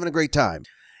fucking having a great time,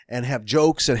 and have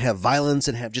jokes and have violence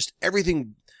and have just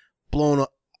everything blown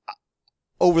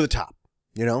over the top,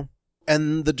 you know?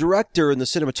 And the director and the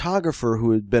cinematographer,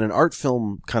 who had been an art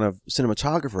film kind of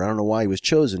cinematographer, I don't know why he was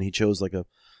chosen. He chose like a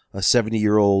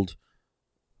 70-year-old,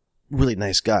 really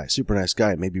nice guy, super nice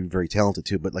guy, maybe very talented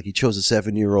too, but like he chose a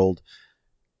 7-year-old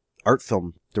art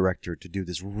film director to do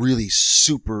this really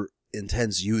super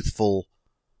intense, youthful,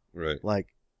 right, like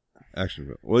action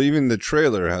film. Well, even the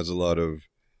trailer has a lot of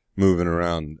moving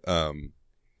around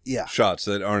shots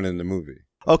that aren't in the movie.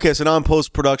 Okay, so now I'm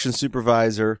post-production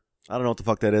supervisor. I don't know what the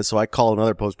fuck that is, so I call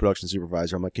another post-production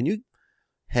supervisor. I'm like, can you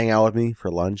hang out with me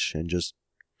for lunch and just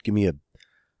give me a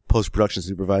post-production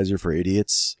supervisor for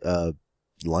idiots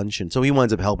lunch? And so he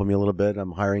winds up helping me a little bit.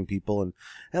 I'm hiring people, and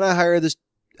I hire this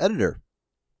editor.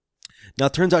 Now,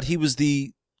 it turns out he was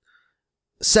the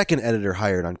second editor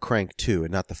hired on Crank 2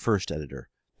 and not the first editor.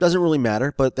 Doesn't really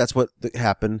matter, but that's what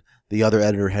happened. The other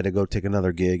editor had to go take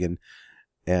another gig,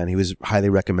 and he was highly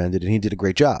recommended, and he did a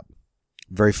great job.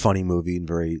 Very funny movie, and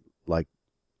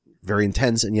very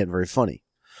intense and yet very funny.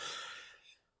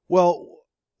 Well,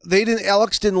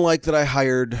 Alex didn't like that I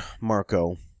hired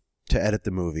Marko to edit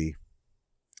the movie.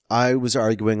 I was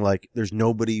arguing like there's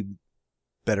nobody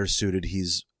better suited.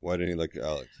 Why didn't he like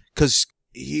Alex? Because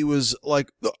he was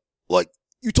like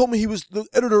you told me he was the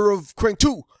editor of Crank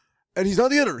 2, and he's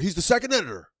not the editor. He's the second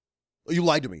editor. You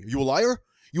lied to me. You a liar?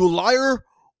 You a liar?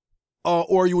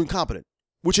 Or are you incompetent?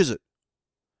 Which is it?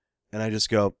 And I just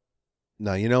go,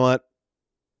 no, you know what?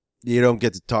 You don't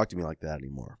get to talk to me like that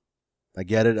anymore. I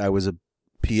get it. I was a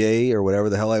PA or whatever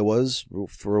the hell I was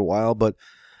for a while, but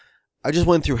I just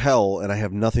went through hell, and I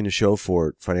have nothing to show for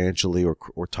it financially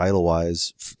or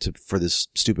title-wise for this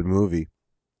stupid movie.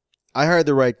 I hired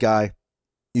the right guy.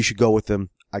 You should go with him.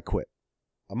 I quit.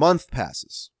 A month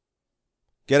passes.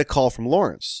 Get a call from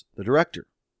Lawrence, the director.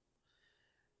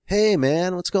 Hey,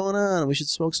 man, what's going on? We should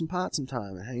smoke some pot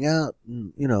sometime and hang out,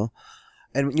 and, you know.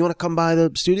 And you want to come by the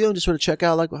studio and just sort of check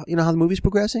out, like, you know, how the movie's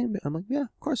progressing? I'm like, yeah,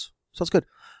 of course. Sounds good.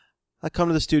 I come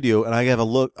to the studio, and I have a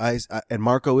look. And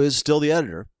Marko is still the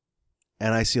editor.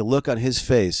 And I see a look on his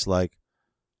face like,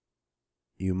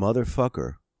 you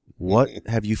motherfucker, what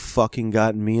have you fucking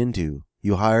gotten me into?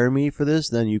 You hire me for this,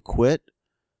 then you quit?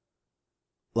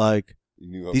 Like,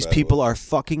 these people are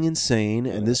fucking insane,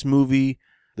 and this movie,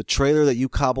 the trailer that you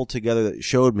cobbled together that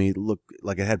showed me looked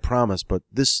like it had promise, but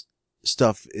this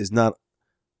stuff is not,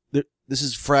 this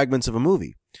is fragments of a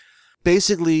movie.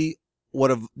 Basically, what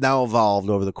have now evolved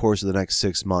over the course of the next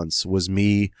 6 months was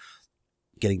me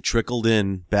getting trickled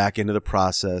back into the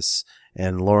process,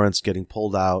 and Lawrence getting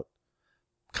pulled out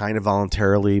kind of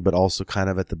voluntarily, but also kind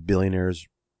of at the billionaire's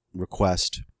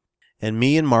request. And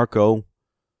me and Marko,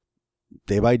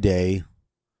 day by day,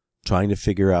 trying to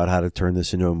figure out how to turn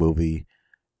this into a movie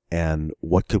and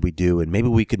what could we do, and maybe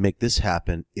we could make this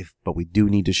happen, but we do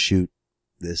need to shoot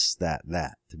this, that,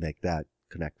 to make that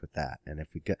connect with that. And if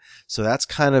we get, so that's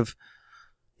kind of,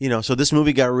 so this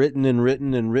movie got written and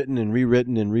written and written and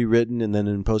rewritten and rewritten, and then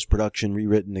in post-production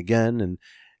rewritten again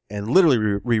and literally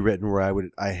rewritten where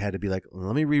I had to be like,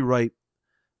 let me rewrite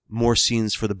more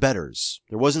scenes for the betters.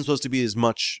 There wasn't supposed to be as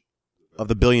much of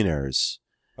the billionaires.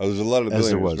 Oh, there's a lot of As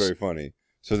there billionaires. was. Very funny.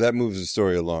 So that moves the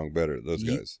story along better. Those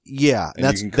guys. Yeah, And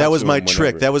you can that cut was to my them trick.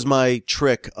 whenever. That was my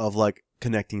trick of like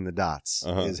connecting the dots.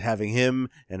 Uh-huh. Is having him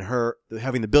and her,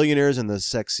 having the billionaires and the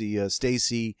sexy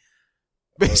Stacy,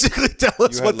 basically tell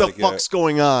us you what had the like fuck's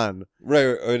going on. Right.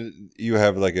 Or you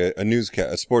have like a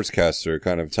sportscaster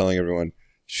kind of telling everyone.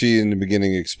 She in the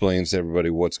beginning explains to everybody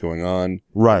what's going on.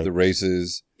 Right. The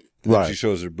races. Then Right. She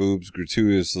shows her boobs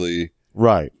gratuitously.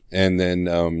 Right. And then,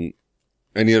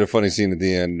 and you had a funny scene at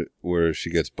the end where she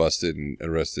gets busted and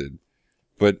arrested.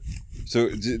 But, so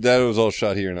that was all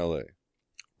shot here in LA.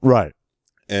 Right.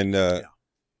 And, the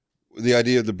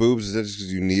idea of the boobs, is that just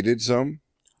because you needed some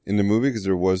in the movie because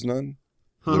there was none?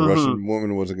 The Russian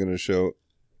woman wasn't going to show.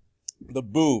 The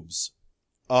boobs.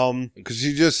 Because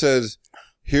she just says,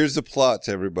 here's the plot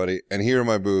to everybody, and here are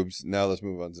my boobs. Now let's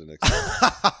move on to the next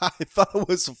one. I thought it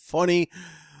was funny.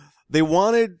 They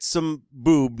wanted some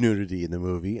boob nudity in the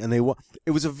movie, and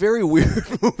it was a very weird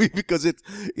movie because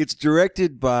it's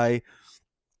directed by,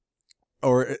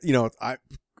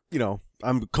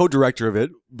 I'm co-director of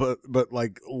it, but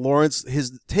like Lawrence,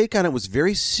 his take on it was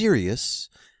very serious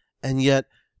and yet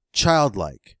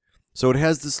childlike. So it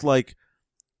has this like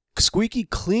squeaky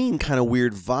clean kind of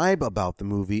weird vibe about the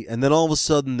movie, and then all of a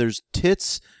sudden there's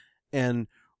tits and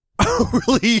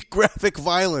really graphic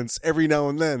violence every now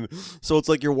and then. So it's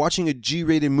like you're watching a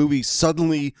G-rated movie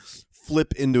suddenly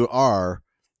flip into R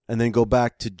and then go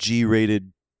back to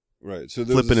G-rated. Right. So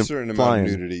there was Flipping a and certain flying.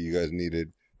 amount of nudity you guys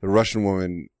needed. The Russian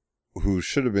woman who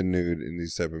should have been nude in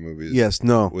these type of movies Yes,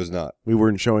 no, was not. we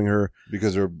weren't showing her.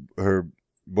 Because her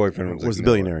boyfriend was, Was like, the "No."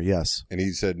 billionaire? Yes, And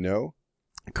he said no?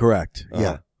 correct. Uh-huh.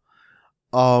 Yeah.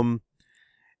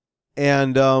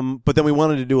 But then we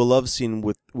wanted to do a love scene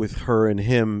with her and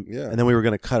him, Yeah. and then we were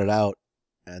going to cut it out.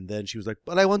 And then she was like,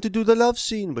 "But I want to do the love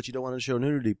scene, but you don't want to show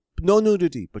nudity. No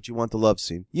nudity, but you want the love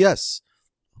scene." Yes.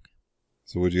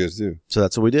 So what'd you guys do? So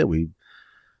that's what we did. We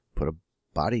put a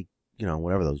body,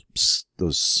 whatever those We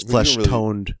didn't flesh really-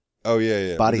 toned. Oh,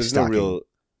 yeah. Body But stocking.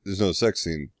 there's no sex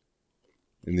scene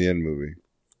in the end movie,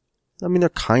 I mean, there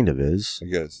kind of is. I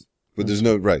guess. But there's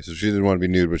no, right. So she didn't want to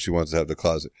be nude, but she wants to have the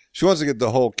closet. She wants to get the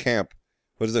whole camp.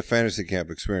 What is the fantasy camp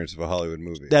experience of a Hollywood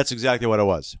movie? That's exactly what it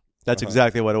was. That's Uh-huh.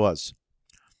 exactly what it was.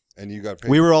 And you got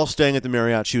paid. We were all staying at the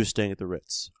Marriott. She was staying at the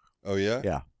Ritz. Oh, yeah?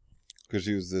 Yeah. Because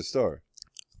she was the star.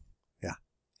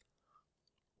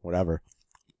 Whatever.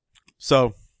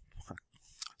 So,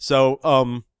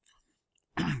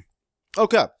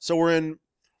 okay. So we're in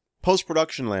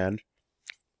post-production land,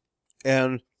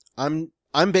 and I'm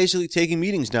basically taking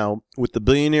meetings now with the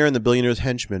billionaire and the billionaire's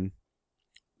henchmen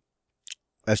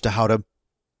as to how to.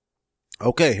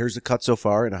 Okay, here's the cut so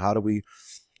far, and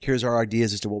here's our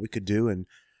ideas as to what we could do, and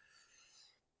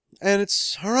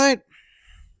it's all right.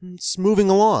 It's moving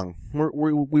along.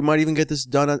 We might even get this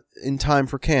done in time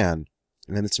for Cannes.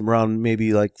 And then it's around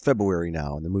maybe like February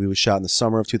now. And the movie was shot in the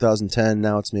summer of 2010.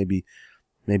 Now it's maybe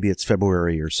it's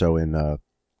February or so in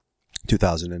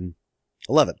 2011.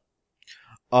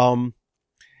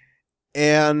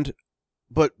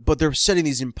 But they're setting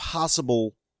these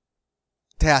impossible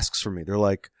tasks for me. They're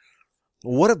like,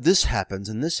 what if this happens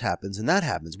and this happens and that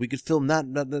happens? We could film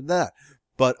that.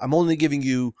 But I'm only giving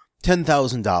you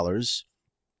 $10,000,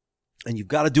 and you've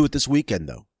got to do it this weekend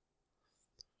though.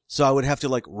 So I would have to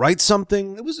like write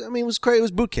something. It was crazy. It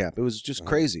was boot camp. It was just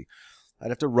crazy. I'd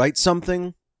have to write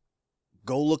something,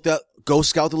 go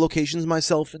scout the locations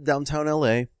myself in downtown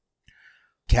LA,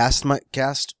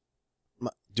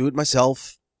 do it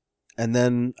myself, and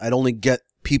then I'd only get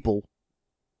people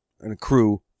and a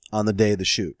crew on the day of the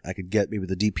shoot. I could get maybe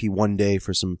the DP one day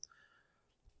for some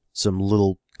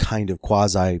little kind of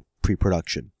quasi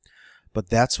pre-production. But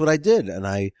that's what I did, and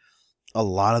a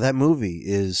lot of that movie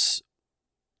is.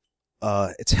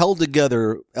 It's held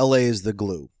together. LA is the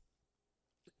glue.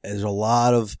 There's a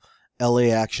lot of LA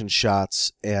action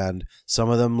shots, and some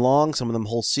of them long, some of them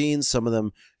whole scenes, some of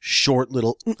them short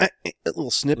little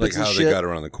snippets Like and how shit. they got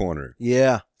around the corner.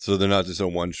 Yeah, So they're not just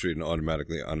on one street and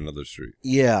automatically on another street.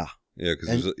 yeah. Yeah,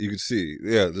 because you can see,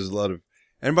 there's a lot of,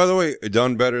 and by the way,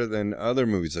 done better than other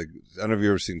movies. Like, I don't know if you've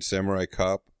ever seen Samurai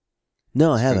Cop.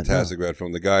 No, I haven't. Fantastic rad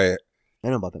film. The guy, No. I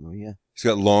know about that movie. Yeah, he's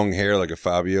got long hair like a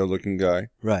Fabio looking guy.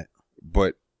 right.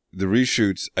 But the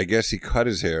reshoots, I guess he cut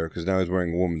his hair because now he's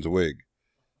wearing a woman's wig.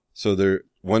 So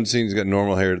one scene he's got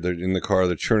normal hair. They're in the car.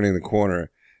 They're turning the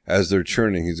corner, as they're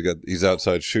churning, he's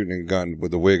outside shooting a gun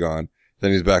with a wig on.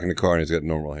 Then he's back in the car and he's got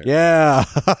normal hair. Yeah.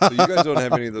 So you guys don't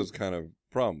have any of those kind of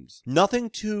problems. Nothing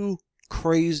too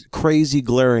crazy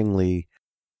glaringly.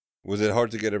 Was it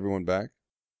hard to get everyone back?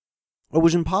 It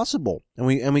was impossible, and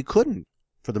we couldn't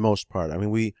for the most part. I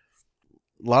mean,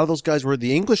 a lot of those guys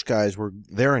the English guys were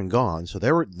there and gone, so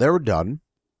they were done.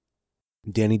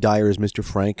 Danny Dyer is Mr.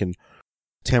 Frank, and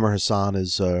Tamer Hassan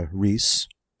is Reese.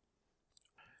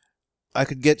 I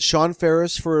could get Sean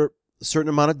Ferris for a certain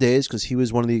amount of days because he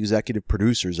was one of the executive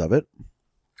producers of it.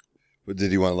 But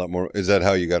did he want a lot more? Is that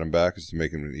how you got him back? Is to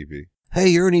make him an EP? Hey,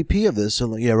 you're an EP of this.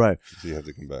 So yeah, right. So you have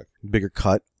to come back. Bigger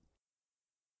cut.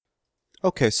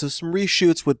 Okay, so some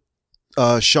reshoots with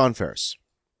Sean Ferris.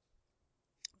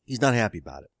 He's not happy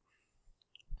about it.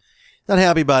 Not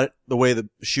happy about it, the way the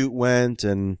shoot went,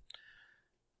 and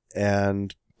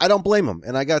I don't blame him.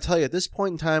 And I got to tell you, at this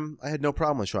point in time, I had no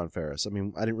problem with Sean Ferris. I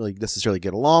mean, I didn't really necessarily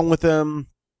get along with him.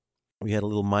 We had a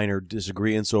little minor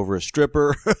disagreements over a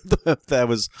stripper. That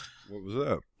was... What was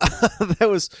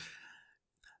that?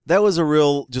 that was a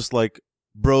real, just like,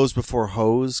 bros before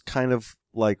hoes kind of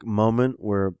like moment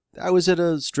where I was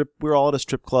we were all at a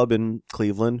strip club in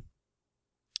Cleveland.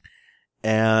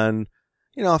 And,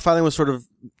 I finally was sort of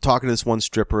talking to this one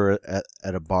stripper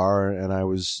at a bar, and I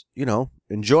was,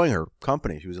 enjoying her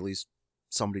company. She was at least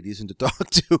somebody decent to talk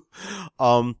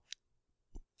to.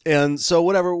 And so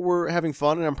whatever, we're having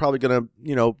fun, and I'm probably going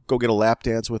to, go get a lap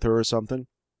dance with her or something.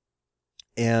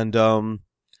 And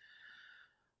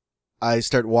I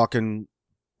start walking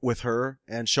with her,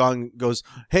 and Sean goes,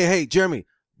 Hey, Jeremy,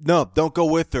 no, don't go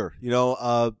with her.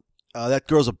 That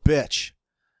girl's a bitch.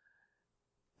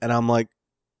 And I'm like,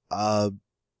 and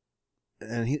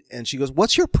she goes,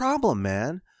 what's your problem,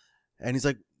 man? And he's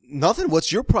like, nothing.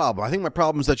 What's your problem? I think my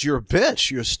problem is that you're a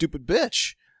bitch. You're a stupid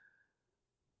bitch.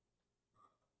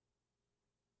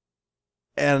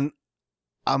 And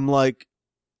I'm like,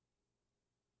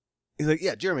 he's like,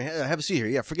 yeah, Jeremy, have a seat here.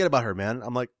 Yeah, forget about her, man.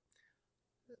 I'm like,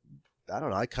 I don't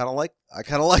know. I kind of like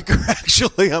her,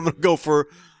 actually. I'm going to go for,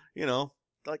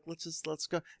 let's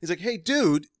go. He's like, hey,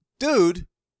 dude,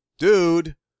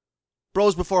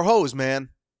 bros before hoes, man.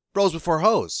 Bros before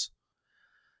hoes.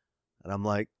 And I'm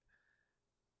like,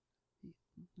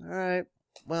 all right,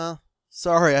 well,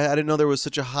 sorry. I didn't know there was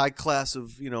such a high class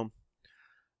of,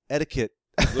 etiquette.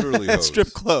 Literally at hoes.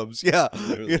 Strip clubs. Yeah.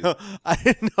 Literally. I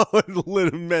didn't know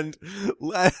it meant,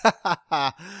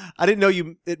 I didn't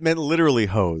know it meant literally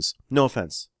hoes. No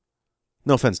offense,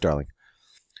 darling.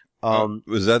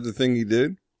 Was that the thing he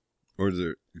did? Or is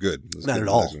it good? Not at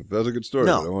all. That was a good story.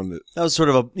 No. But I wanted That was sort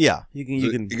of you can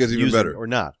it gets even use better. it or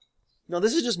not. No,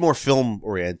 this is just more film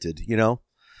oriented,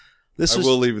 This I was,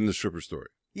 will leave in the stripper story.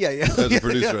 yeah. As a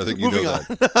producer, I think you Moving know on.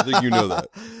 that. I think you know that.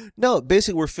 No,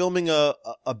 basically we're filming a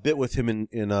bit with him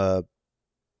in an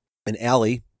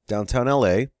alley downtown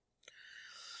LA.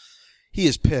 He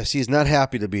is pissed. He's not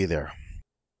happy to be there.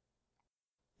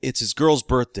 It's his girl's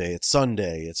birthday. It's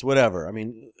Sunday. It's whatever. I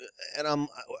mean, and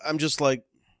I'm just like,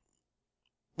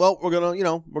 well, we're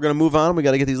gonna move on. We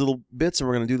got to get these little bits, and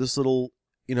we're gonna do this little,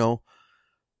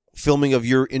 filming of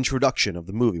your introduction of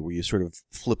the movie, where you sort of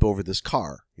flip over this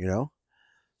car,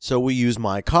 So we use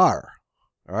my car,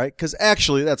 all right? Because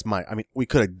actually, we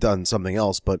could have done something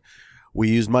else, but we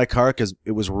used my car because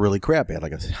it was really crappy. I had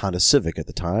like a Honda Civic at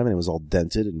the time, and it was all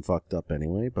dented and fucked up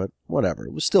anyway. But whatever,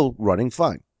 it was still running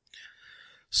fine.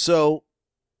 So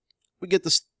we get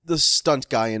the stunt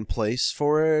guy in place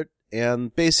for it,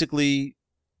 and basically,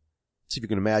 see if you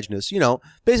can imagine this.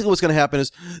 Basically what's going to happen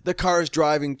is the car is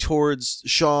driving towards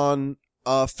Sean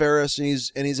Ferris,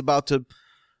 and he's about to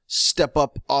step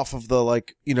up off of the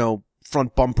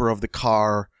front bumper of the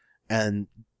car and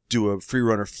do a free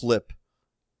runner flip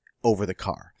over the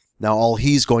car. Now all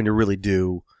he's going to really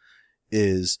do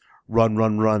is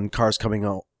run. Car's coming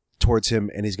out towards him,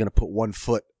 and he's going to put one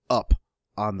foot up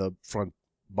on the front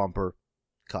bumper,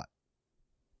 cut.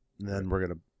 And then we're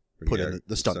going to put in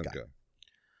the stunt guy.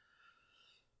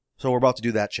 So we're about to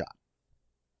do that shot.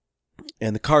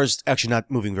 And the car's actually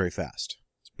not moving very fast.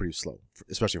 It's pretty slow,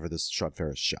 especially for this Sean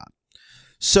Ferris shot.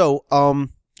 So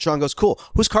Sean goes, cool.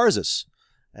 Whose car is this?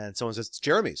 And someone says, it's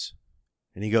Jeremy's.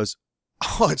 And he goes,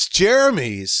 oh, it's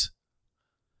Jeremy's.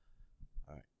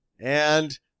 All right.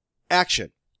 And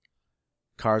action.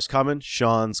 Car's coming.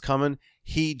 Sean's coming.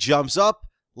 He jumps up,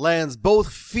 lands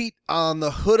both feet on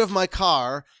the hood of my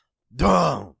car.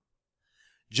 Boom.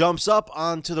 Jumps up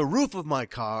onto the roof of my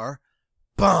car.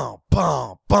 Boom,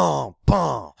 boom, boom,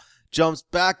 boom. Jumps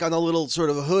back on the little sort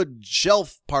of hood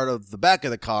shelf part of the back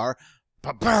of the car.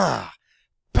 Ba-ba.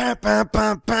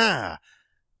 Ba-ba-ba-ba.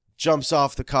 Jumps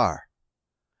off the car.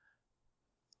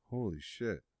 Holy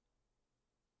shit.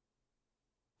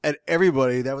 And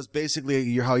everybody, that was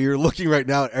basically how you're looking right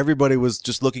now. Everybody was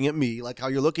just looking at me like how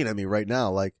you're looking at me right now.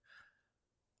 Like,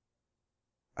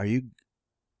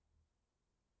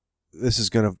 this is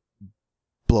going to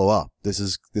blow up. This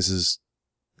is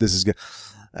good.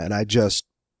 And I just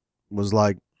was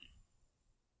like,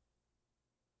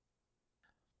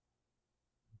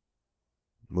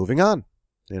 moving on,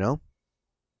 you're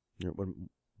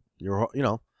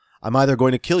I'm either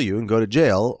going to kill you and go to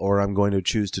jail, or I'm going to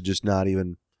choose to just not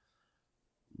even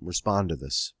respond to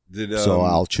this. So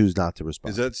I'll choose not to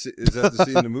respond. Is that the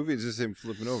scene in the movie? Is this him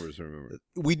flipping over? I remember.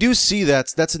 We do see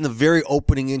that's in the very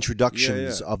opening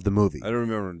introductions of the movie. I don't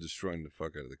remember him destroying the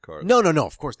fuck out of the car. No.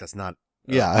 Of course, that's not.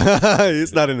 Yeah,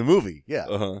 it's not in the movie.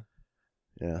 Yeah.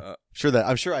 Yeah.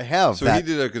 I'm sure I have. So he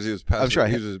did that because he was passive. I'm sure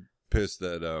he was pissed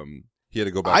that he had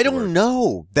to go back. I don't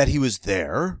know that he was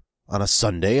there on a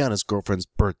Sunday on his girlfriend's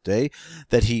birthday,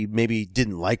 that he maybe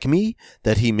didn't like me,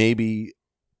 that he maybe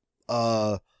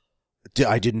I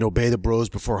didn't obey the bros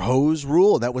before hoes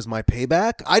rule, and that was my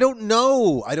payback. I don't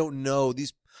know.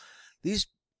 These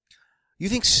you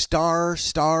think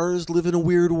stars live in a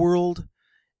weird world?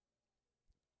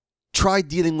 Try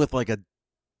dealing with like a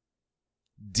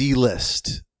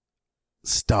D-list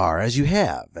star as you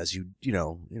have, I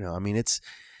mean, it's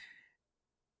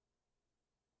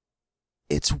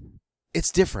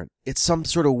different. It's some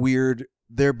sort of weird,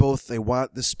 they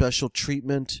want this special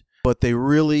treatment, but they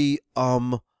really,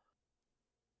 they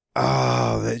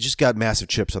just got massive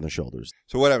chips on their shoulders.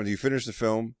 So what happened? You finished the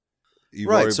film?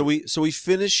 Right. So we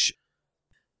finish.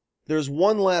 There's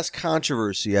one last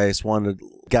controversy I just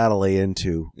gotta lay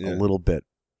into a little bit.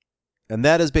 And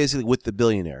that is basically with The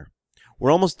Billionaire.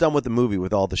 We're almost done with the movie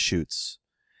with all the shoots.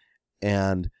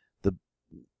 And The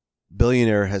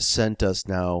Billionaire has sent us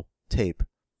now tape.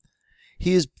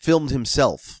 He has filmed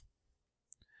himself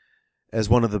as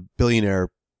one of the billionaire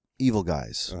evil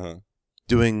guys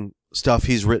doing stuff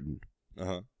he's written.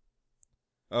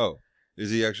 Oh,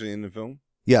 is he actually in the film?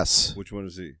 Yes. Which one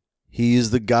is he?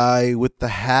 He's the guy with the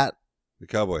hat. The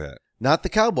cowboy hat. Not the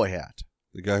cowboy hat.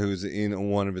 The guy who's in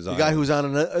one of his islands. The guy who's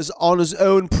on his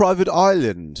own private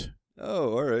island.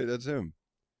 Oh, all right. That's him.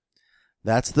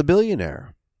 That's The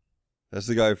Billionaire. That's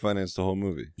the guy who financed the whole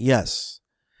movie. Yes.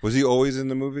 Was he always in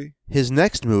the movie? His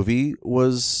next movie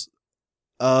was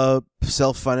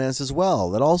self-financed as well.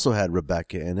 That also had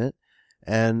Rebecca in it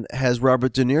and has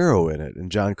Robert De Niro in it and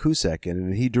John Cusack in it,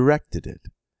 and he directed it.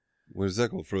 What is that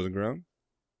called? Frozen Ground?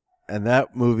 And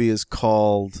that movie is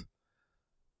called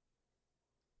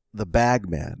The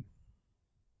Bagman.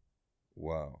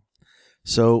 Wow.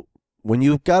 So when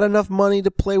you've got enough money to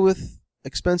play with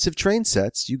expensive train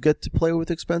sets, you get to play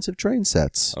with expensive train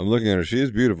sets. I'm looking at her. She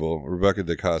is beautiful. Rebecca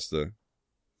DaCosta.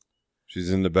 She's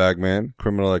in The Bagman,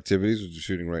 Criminal Activities, which is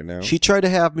shooting right now. She tried to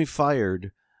have me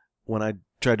fired when I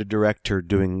tried to direct her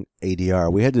doing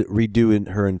ADR. We had to redo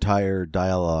her entire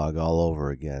dialogue all over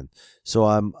again. So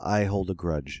I hold a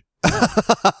grudge.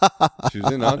 She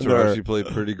was in Entourage. She played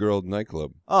Pretty Girl at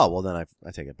Nightclub. Oh, well, then I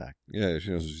take it back. Yeah,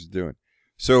 she knows what she's doing.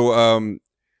 So,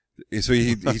 so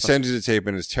he sends you the tape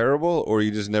and it's terrible, or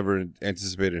you just never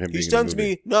anticipated him being in the movie? He sends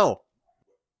me, no.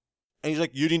 And he's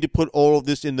like, you need to put all of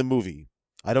this in the movie.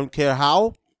 I don't care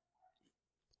how,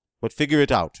 but figure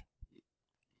it out.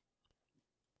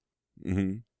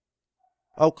 Mm-hmm.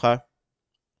 Okay.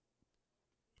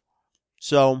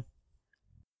 So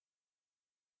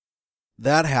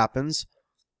that happens.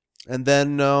 And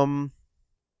then, then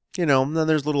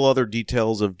there's little other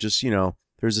details of just,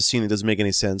 there's a scene that doesn't make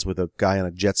any sense with a guy on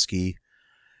a jet ski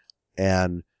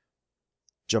and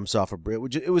jumps off a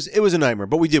bridge. It was a nightmare,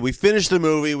 but we finished the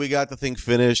movie. We got the thing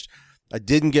finished. I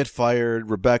didn't get fired.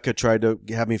 Rebecca tried to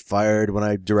have me fired when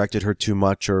I directed her too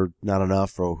much or not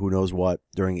enough or who knows what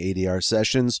during ADR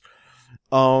sessions.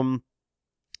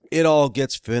 It all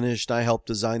gets finished. I helped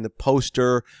design the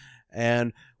poster,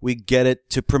 and we get it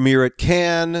to premiere at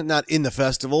Cannes, not in the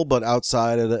festival, but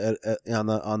outside on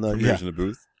the premieres in the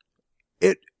booth.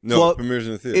 It premieres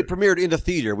in the theater. It premiered in the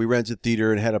theater. We rented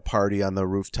theater and had a party on the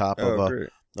rooftop of a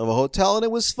hotel, and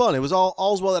it was fun. It was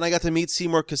all's well, and I got to meet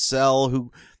Seymour Cassell,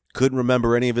 who couldn't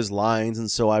remember any of his lines,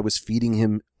 and so I was feeding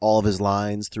him all of his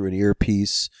lines through an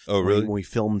earpiece. Oh, really? When we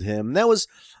filmed him. That was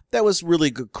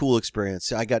really good, cool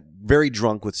experience. I got very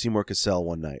drunk with Seymour Cassell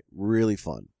one night. Really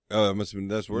fun. Oh, it must have been.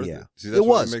 That's worth it. See, that's it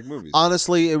was. Why you make movies.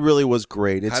 Honestly, it really was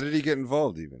great. How did he get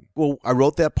involved even? Well, I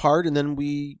wrote that part, and then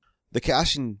the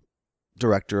casting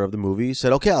director of the movie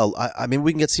said, okay, I mean,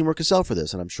 we can get Seymour Cassell for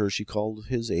this. And I'm sure she called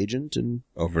his agent and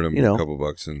offered him a couple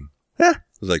bucks. And it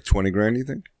was like 20 grand, you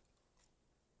think?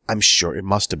 I'm sure it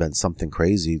must have been something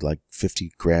crazy, like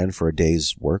 50 grand for a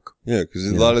day's work. Yeah, because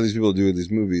a lot of these people do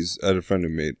these movies. I had a friend who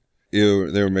made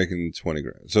They were making 20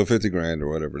 grand, so 50 grand or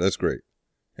whatever. That's great.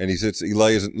 And he basically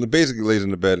lays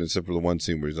in the bed, except for the one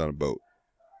scene where he's on a boat.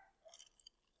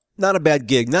 Not a bad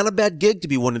gig. Not a bad gig to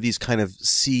be one of these kind of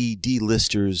C-D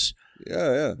listers.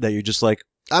 Yeah. That you're just like,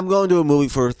 I'm going to a movie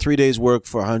for 3 days work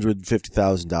for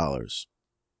 $150,000.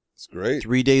 It's great.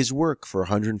 3 days work for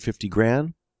 150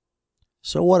 grand.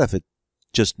 So what if it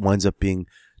just winds up being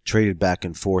traded back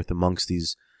and forth amongst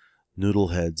these noodle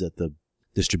heads at the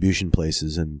distribution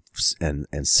places and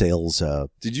sales?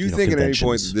 Did you think at any point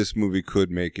conventions? that this movie could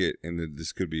make it and that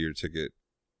this could be your ticket?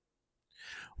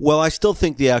 Well, I still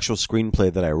think the actual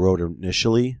screenplay that I wrote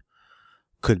initially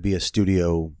could be a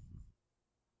studio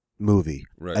movie.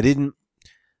 Right.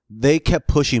 They kept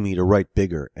pushing me to write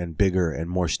bigger and bigger and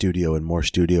more studio,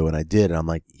 and I did. And I'm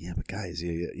like, yeah, but guys,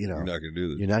 you know, You're not going to do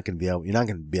this. you're not going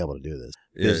to be able to do this.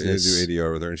 Yeah, you had to do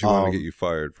ADR with her, and she wanted to get you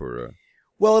fired for...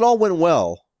 Well, it all went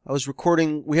well. I was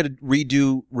recording. We had to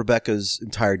redo Rebecca's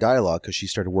entire dialogue because she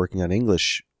started working on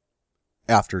English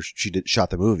after she shot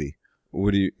the movie.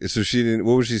 What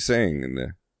was she saying in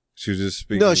there? She was just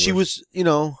speaking. No, she was, It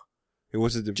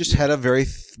wasn't just had a very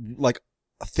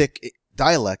a thick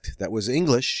dialect that was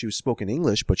English. She was spoken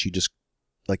English, but she just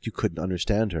you couldn't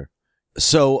understand her.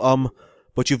 So,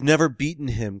 but you've never beaten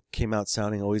him came out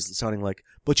always sounding like,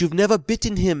 but you've never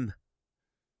bitten him.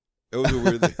 It was a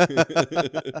weird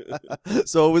thing.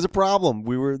 So it was a problem.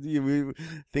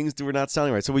 Things were not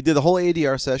sounding right. So we did the whole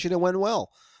ADR session. It went well.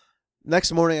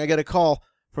 Next morning, I get a call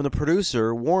from the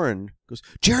producer, Warren. Goes,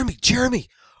 Jeremy,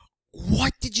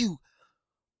 what did you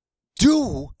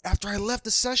do after I left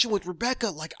the session with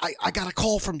Rebecca? I got a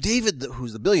call from David,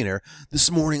 who's the billionaire,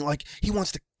 this morning. He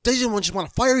doesn't just want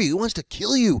to fire you. He wants to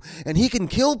kill you, and he can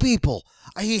kill people.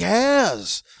 He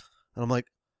has. And I'm like,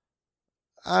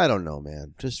 I don't know,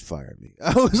 man. Just fire me.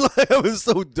 I was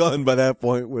so done by that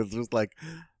point with just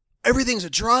everything's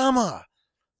a drama.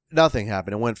 Nothing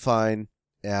happened. It went fine,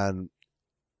 and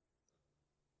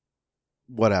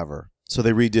whatever. So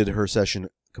they redid her session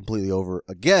completely over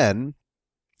again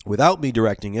without me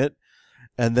directing it,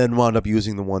 and then wound up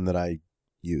using the one that I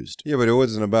used. Yeah, but it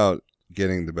wasn't about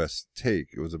getting the best take.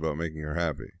 It was about making her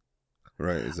happy.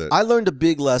 Right? I learned a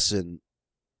big lesson.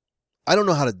 I don't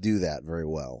know how to do that very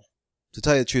well. To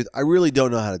tell you the truth, I really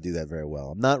don't know how to do that very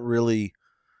well. I'm not really...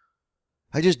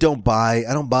 I don't buy it.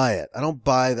 I don't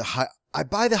buy I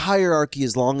buy the hierarchy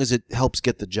as long as it helps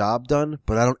get the job done,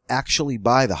 but I don't actually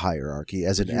buy the hierarchy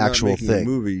as an actual thing. You're not making a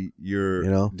movie.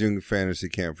 You're doing a fantasy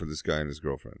camp for this guy and his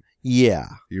girlfriend. Yeah.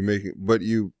 But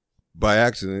you, by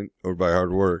accident or by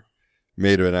hard work,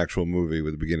 made an actual movie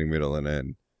with a beginning, middle, and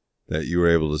end that you were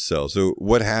able to sell. So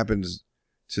what happens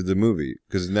to the movie?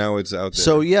 Because now it's out there.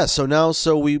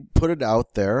 So we put it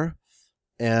out there,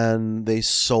 and they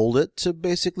sold it to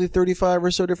basically 35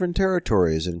 or so different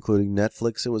territories, including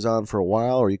Netflix. It was on for a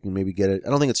while, or you can maybe get it. I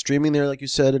don't think it's streaming there, like you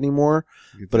said, anymore,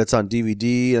 but it's on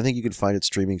DVD. I think you can find it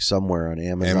streaming somewhere on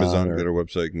Amazon. Got our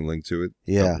website. You can link to it.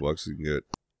 Yeah. $2 you can get it.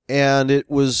 And it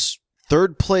was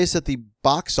third place at the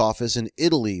box office in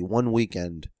Italy one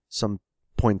weekend, some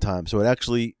point in time. So it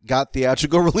actually got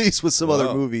theatrical release with some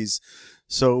other movies.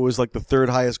 So it was the third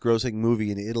highest grossing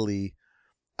movie in Italy.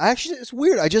 It's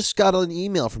weird. I just got an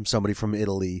email from somebody from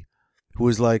Italy who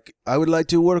was like, I would like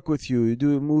to work with you. You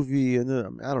do a movie. And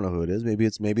I don't know who it is. Maybe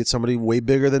it's somebody way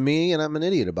bigger than me and I'm an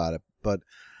idiot about it. But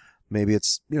maybe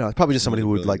it's probably just somebody who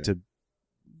would like to.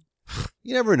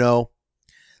 You never know.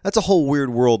 That's a whole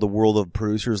weird world. The world of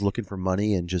producers looking for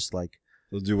money and just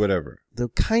they'll do whatever. They'll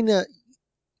kind of.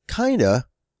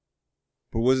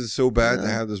 But was it so bad to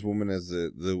have this woman as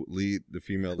the lead, the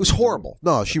female? It was horrible.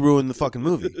 No, she ruined the fucking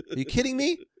movie. Are you kidding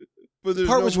me? But the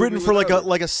part was written for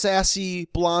like a sassy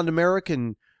blonde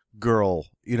American girl,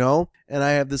 And I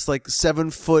have this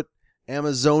 7-foot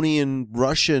Amazonian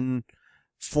Russian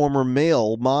former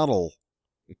male model.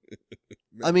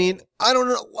 I mean, I don't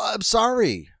know. I'm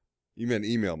sorry. You meant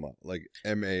email model, like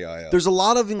MAIL. There's a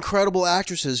lot of incredible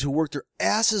actresses who work their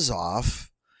asses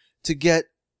off to get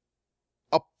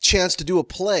a chance to do a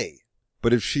play.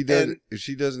 But if she doesn't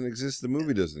exist, the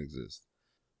movie doesn't exist.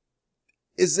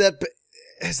 Is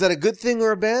that a good thing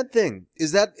or a bad thing?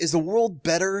 Is the world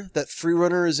better that Free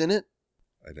Runner is in it?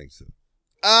 I think so.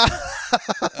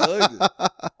 I like it.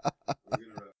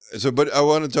 So, but I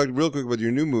want to talk real quick about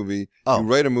your new movie. Oh. You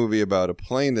write a movie about a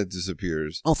plane that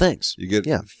disappears. Oh, thanks. You get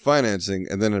financing,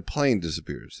 and then a plane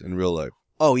disappears in real life.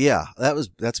 Oh yeah,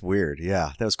 that's weird.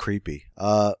 Yeah, that was creepy.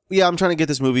 I'm trying to get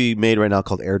this movie made right now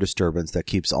called Air Disturbance that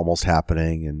keeps almost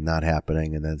happening and not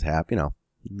happening, and then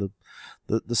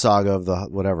the saga of the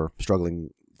whatever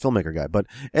struggling filmmaker guy. But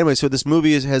anyway, so this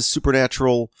movie has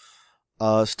supernatural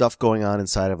stuff going on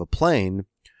inside of a plane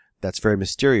that's very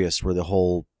mysterious, where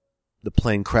the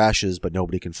plane crashes, but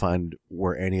nobody can find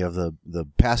where any of the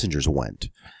passengers went.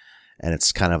 And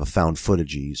it's kind of a found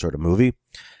footage-y sort of movie.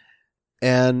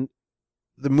 And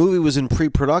the movie was in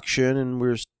pre-production, and we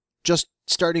were just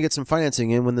starting to get some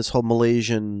financing in when this whole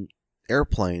Malaysian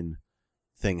airplane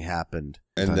thing happened.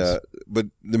 And but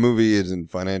the movie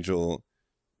isn't financial.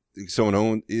 Someone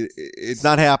owned it. It's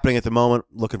not happening at the moment.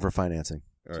 Looking for financing.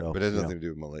 All right, So, but it has you nothing to do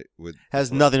with Malay.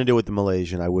 has nothing to do with the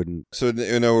Malaysian. I wouldn't. So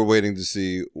now we're waiting to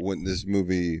see when this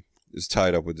movie is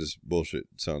tied up with this bullshit.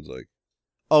 It sounds like.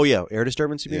 Oh yeah, air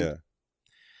disturbance. You mean? Yeah.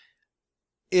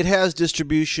 It has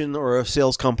distribution or a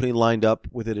sales company lined up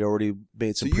with it. It already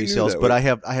made some So you knew pre-sales, that, but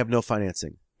right? I have no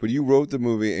financing. But you wrote the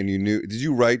movie and you knew. Did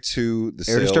you write to the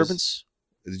Air sales? disturbance.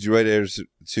 Did you write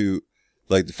to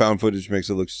like the found footage makes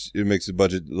the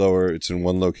budget lower? It's in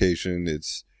one location.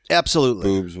 It's Absolutely.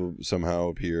 boobs will somehow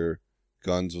appear,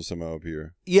 guns will somehow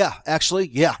appear. Yeah, actually,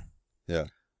 yeah. Yeah.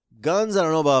 Guns, I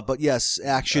don't know about, but yes,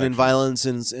 action and violence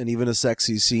and even a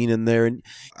sexy scene in there. And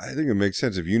I think it makes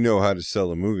sense if you know how to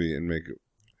sell a movie and make it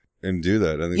and do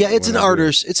that. I think yeah, it's why an not do it?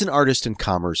 artist. It's an artist and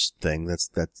commerce thing. That's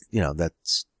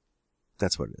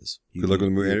what it is. Good luck with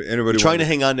the movie. Anybody You're trying to want-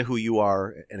 hang on to who you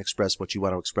are and express what you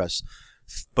want to express.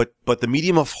 But the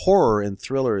medium of horror and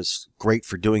thriller is great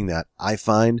for doing that, I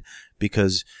find,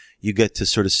 because you get to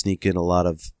sort of sneak in a lot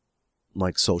of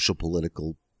like social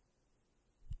political.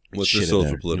 What's the shit in social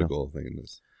there, political thing in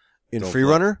this? in Don't Free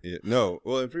Runner? Yeah. No,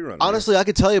 well, in Free Runner. Honestly, I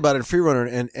could tell you about it in Free Runner,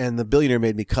 and the billionaire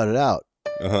made me cut it out.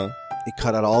 Uh huh. He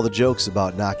cut out all the jokes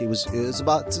about knocking.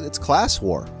 It's class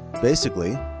war,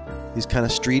 basically. These kind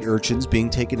of street urchins being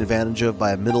taken advantage of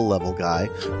by a middle level guy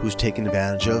who's taken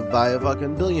advantage of by a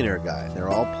fucking billionaire guy. They're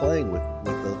all playing with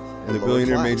the And the lower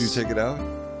billionaire class. made you take it out?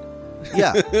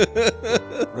 Yeah.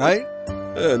 Right?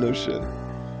 Yeah, no shit.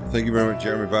 Thank you very much,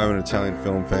 Jeremy. If I'm an Italian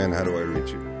film fan, how do I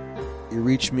reach you? You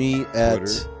reach me at.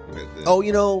 Twitter? Oh,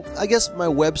 I guess my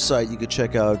website you could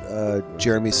check out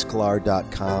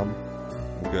jeremysklar.com.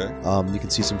 Okay. You can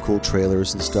see some cool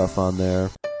trailers and stuff on there.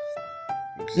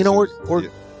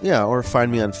 Yeah, Or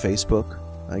find me on Facebook,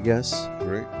 I guess.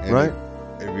 great. And Right?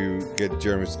 If you get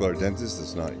Jeremy Sklar dentist,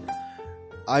 that's not you.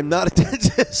 I'm not a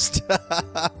dentist.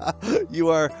 You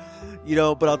are,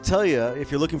 but I'll tell you, if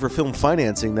you're looking for film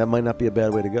financing, that might not be a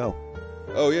bad way to go.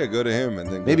 Oh yeah, go to him and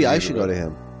then Maybe to I me should about go to it.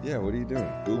 him. Yeah, what are you doing?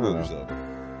 Google I don't yourself.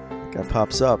 Guy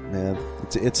pops up, man.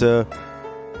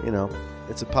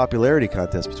 It's a popularity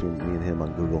contest between me and him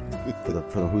on Google for the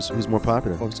who's more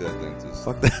popular. Fuck that dentist.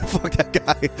 Fuck that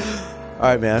guy. All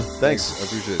right, man. Thanks. I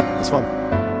appreciate it. It's fun.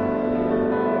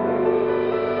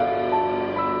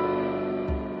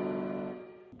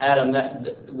 Adam,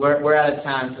 we're out of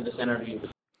time for this interview.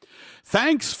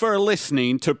 Thanks for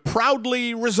listening to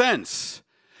Proudly Resents.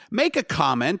 Make a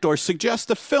comment or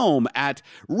suggest a film at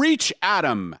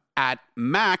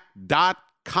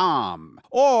reachadam@mac.com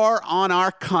or on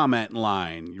our comment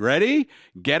line. Ready?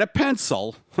 Get a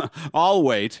pencil. I'll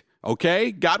wait.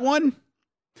 Okay? Got one?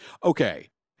 Okay.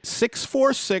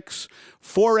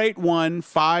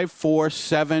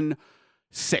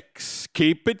 646-481-5476.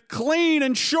 Keep it clean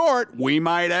and short. We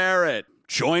might air it.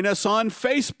 Join us on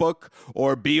Facebook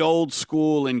or be old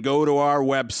school and go to our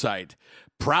website,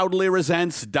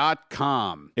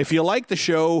 proudlyresents.com. If you like the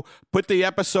show, put the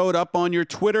episode up on your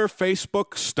Twitter,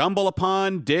 Facebook, Stumble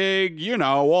Upon, Dig,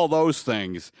 all those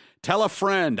things. Tell a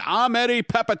friend. I'm Eddie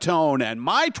Pepitone, and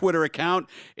my Twitter account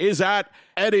is at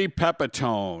Eddie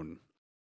Pepitone.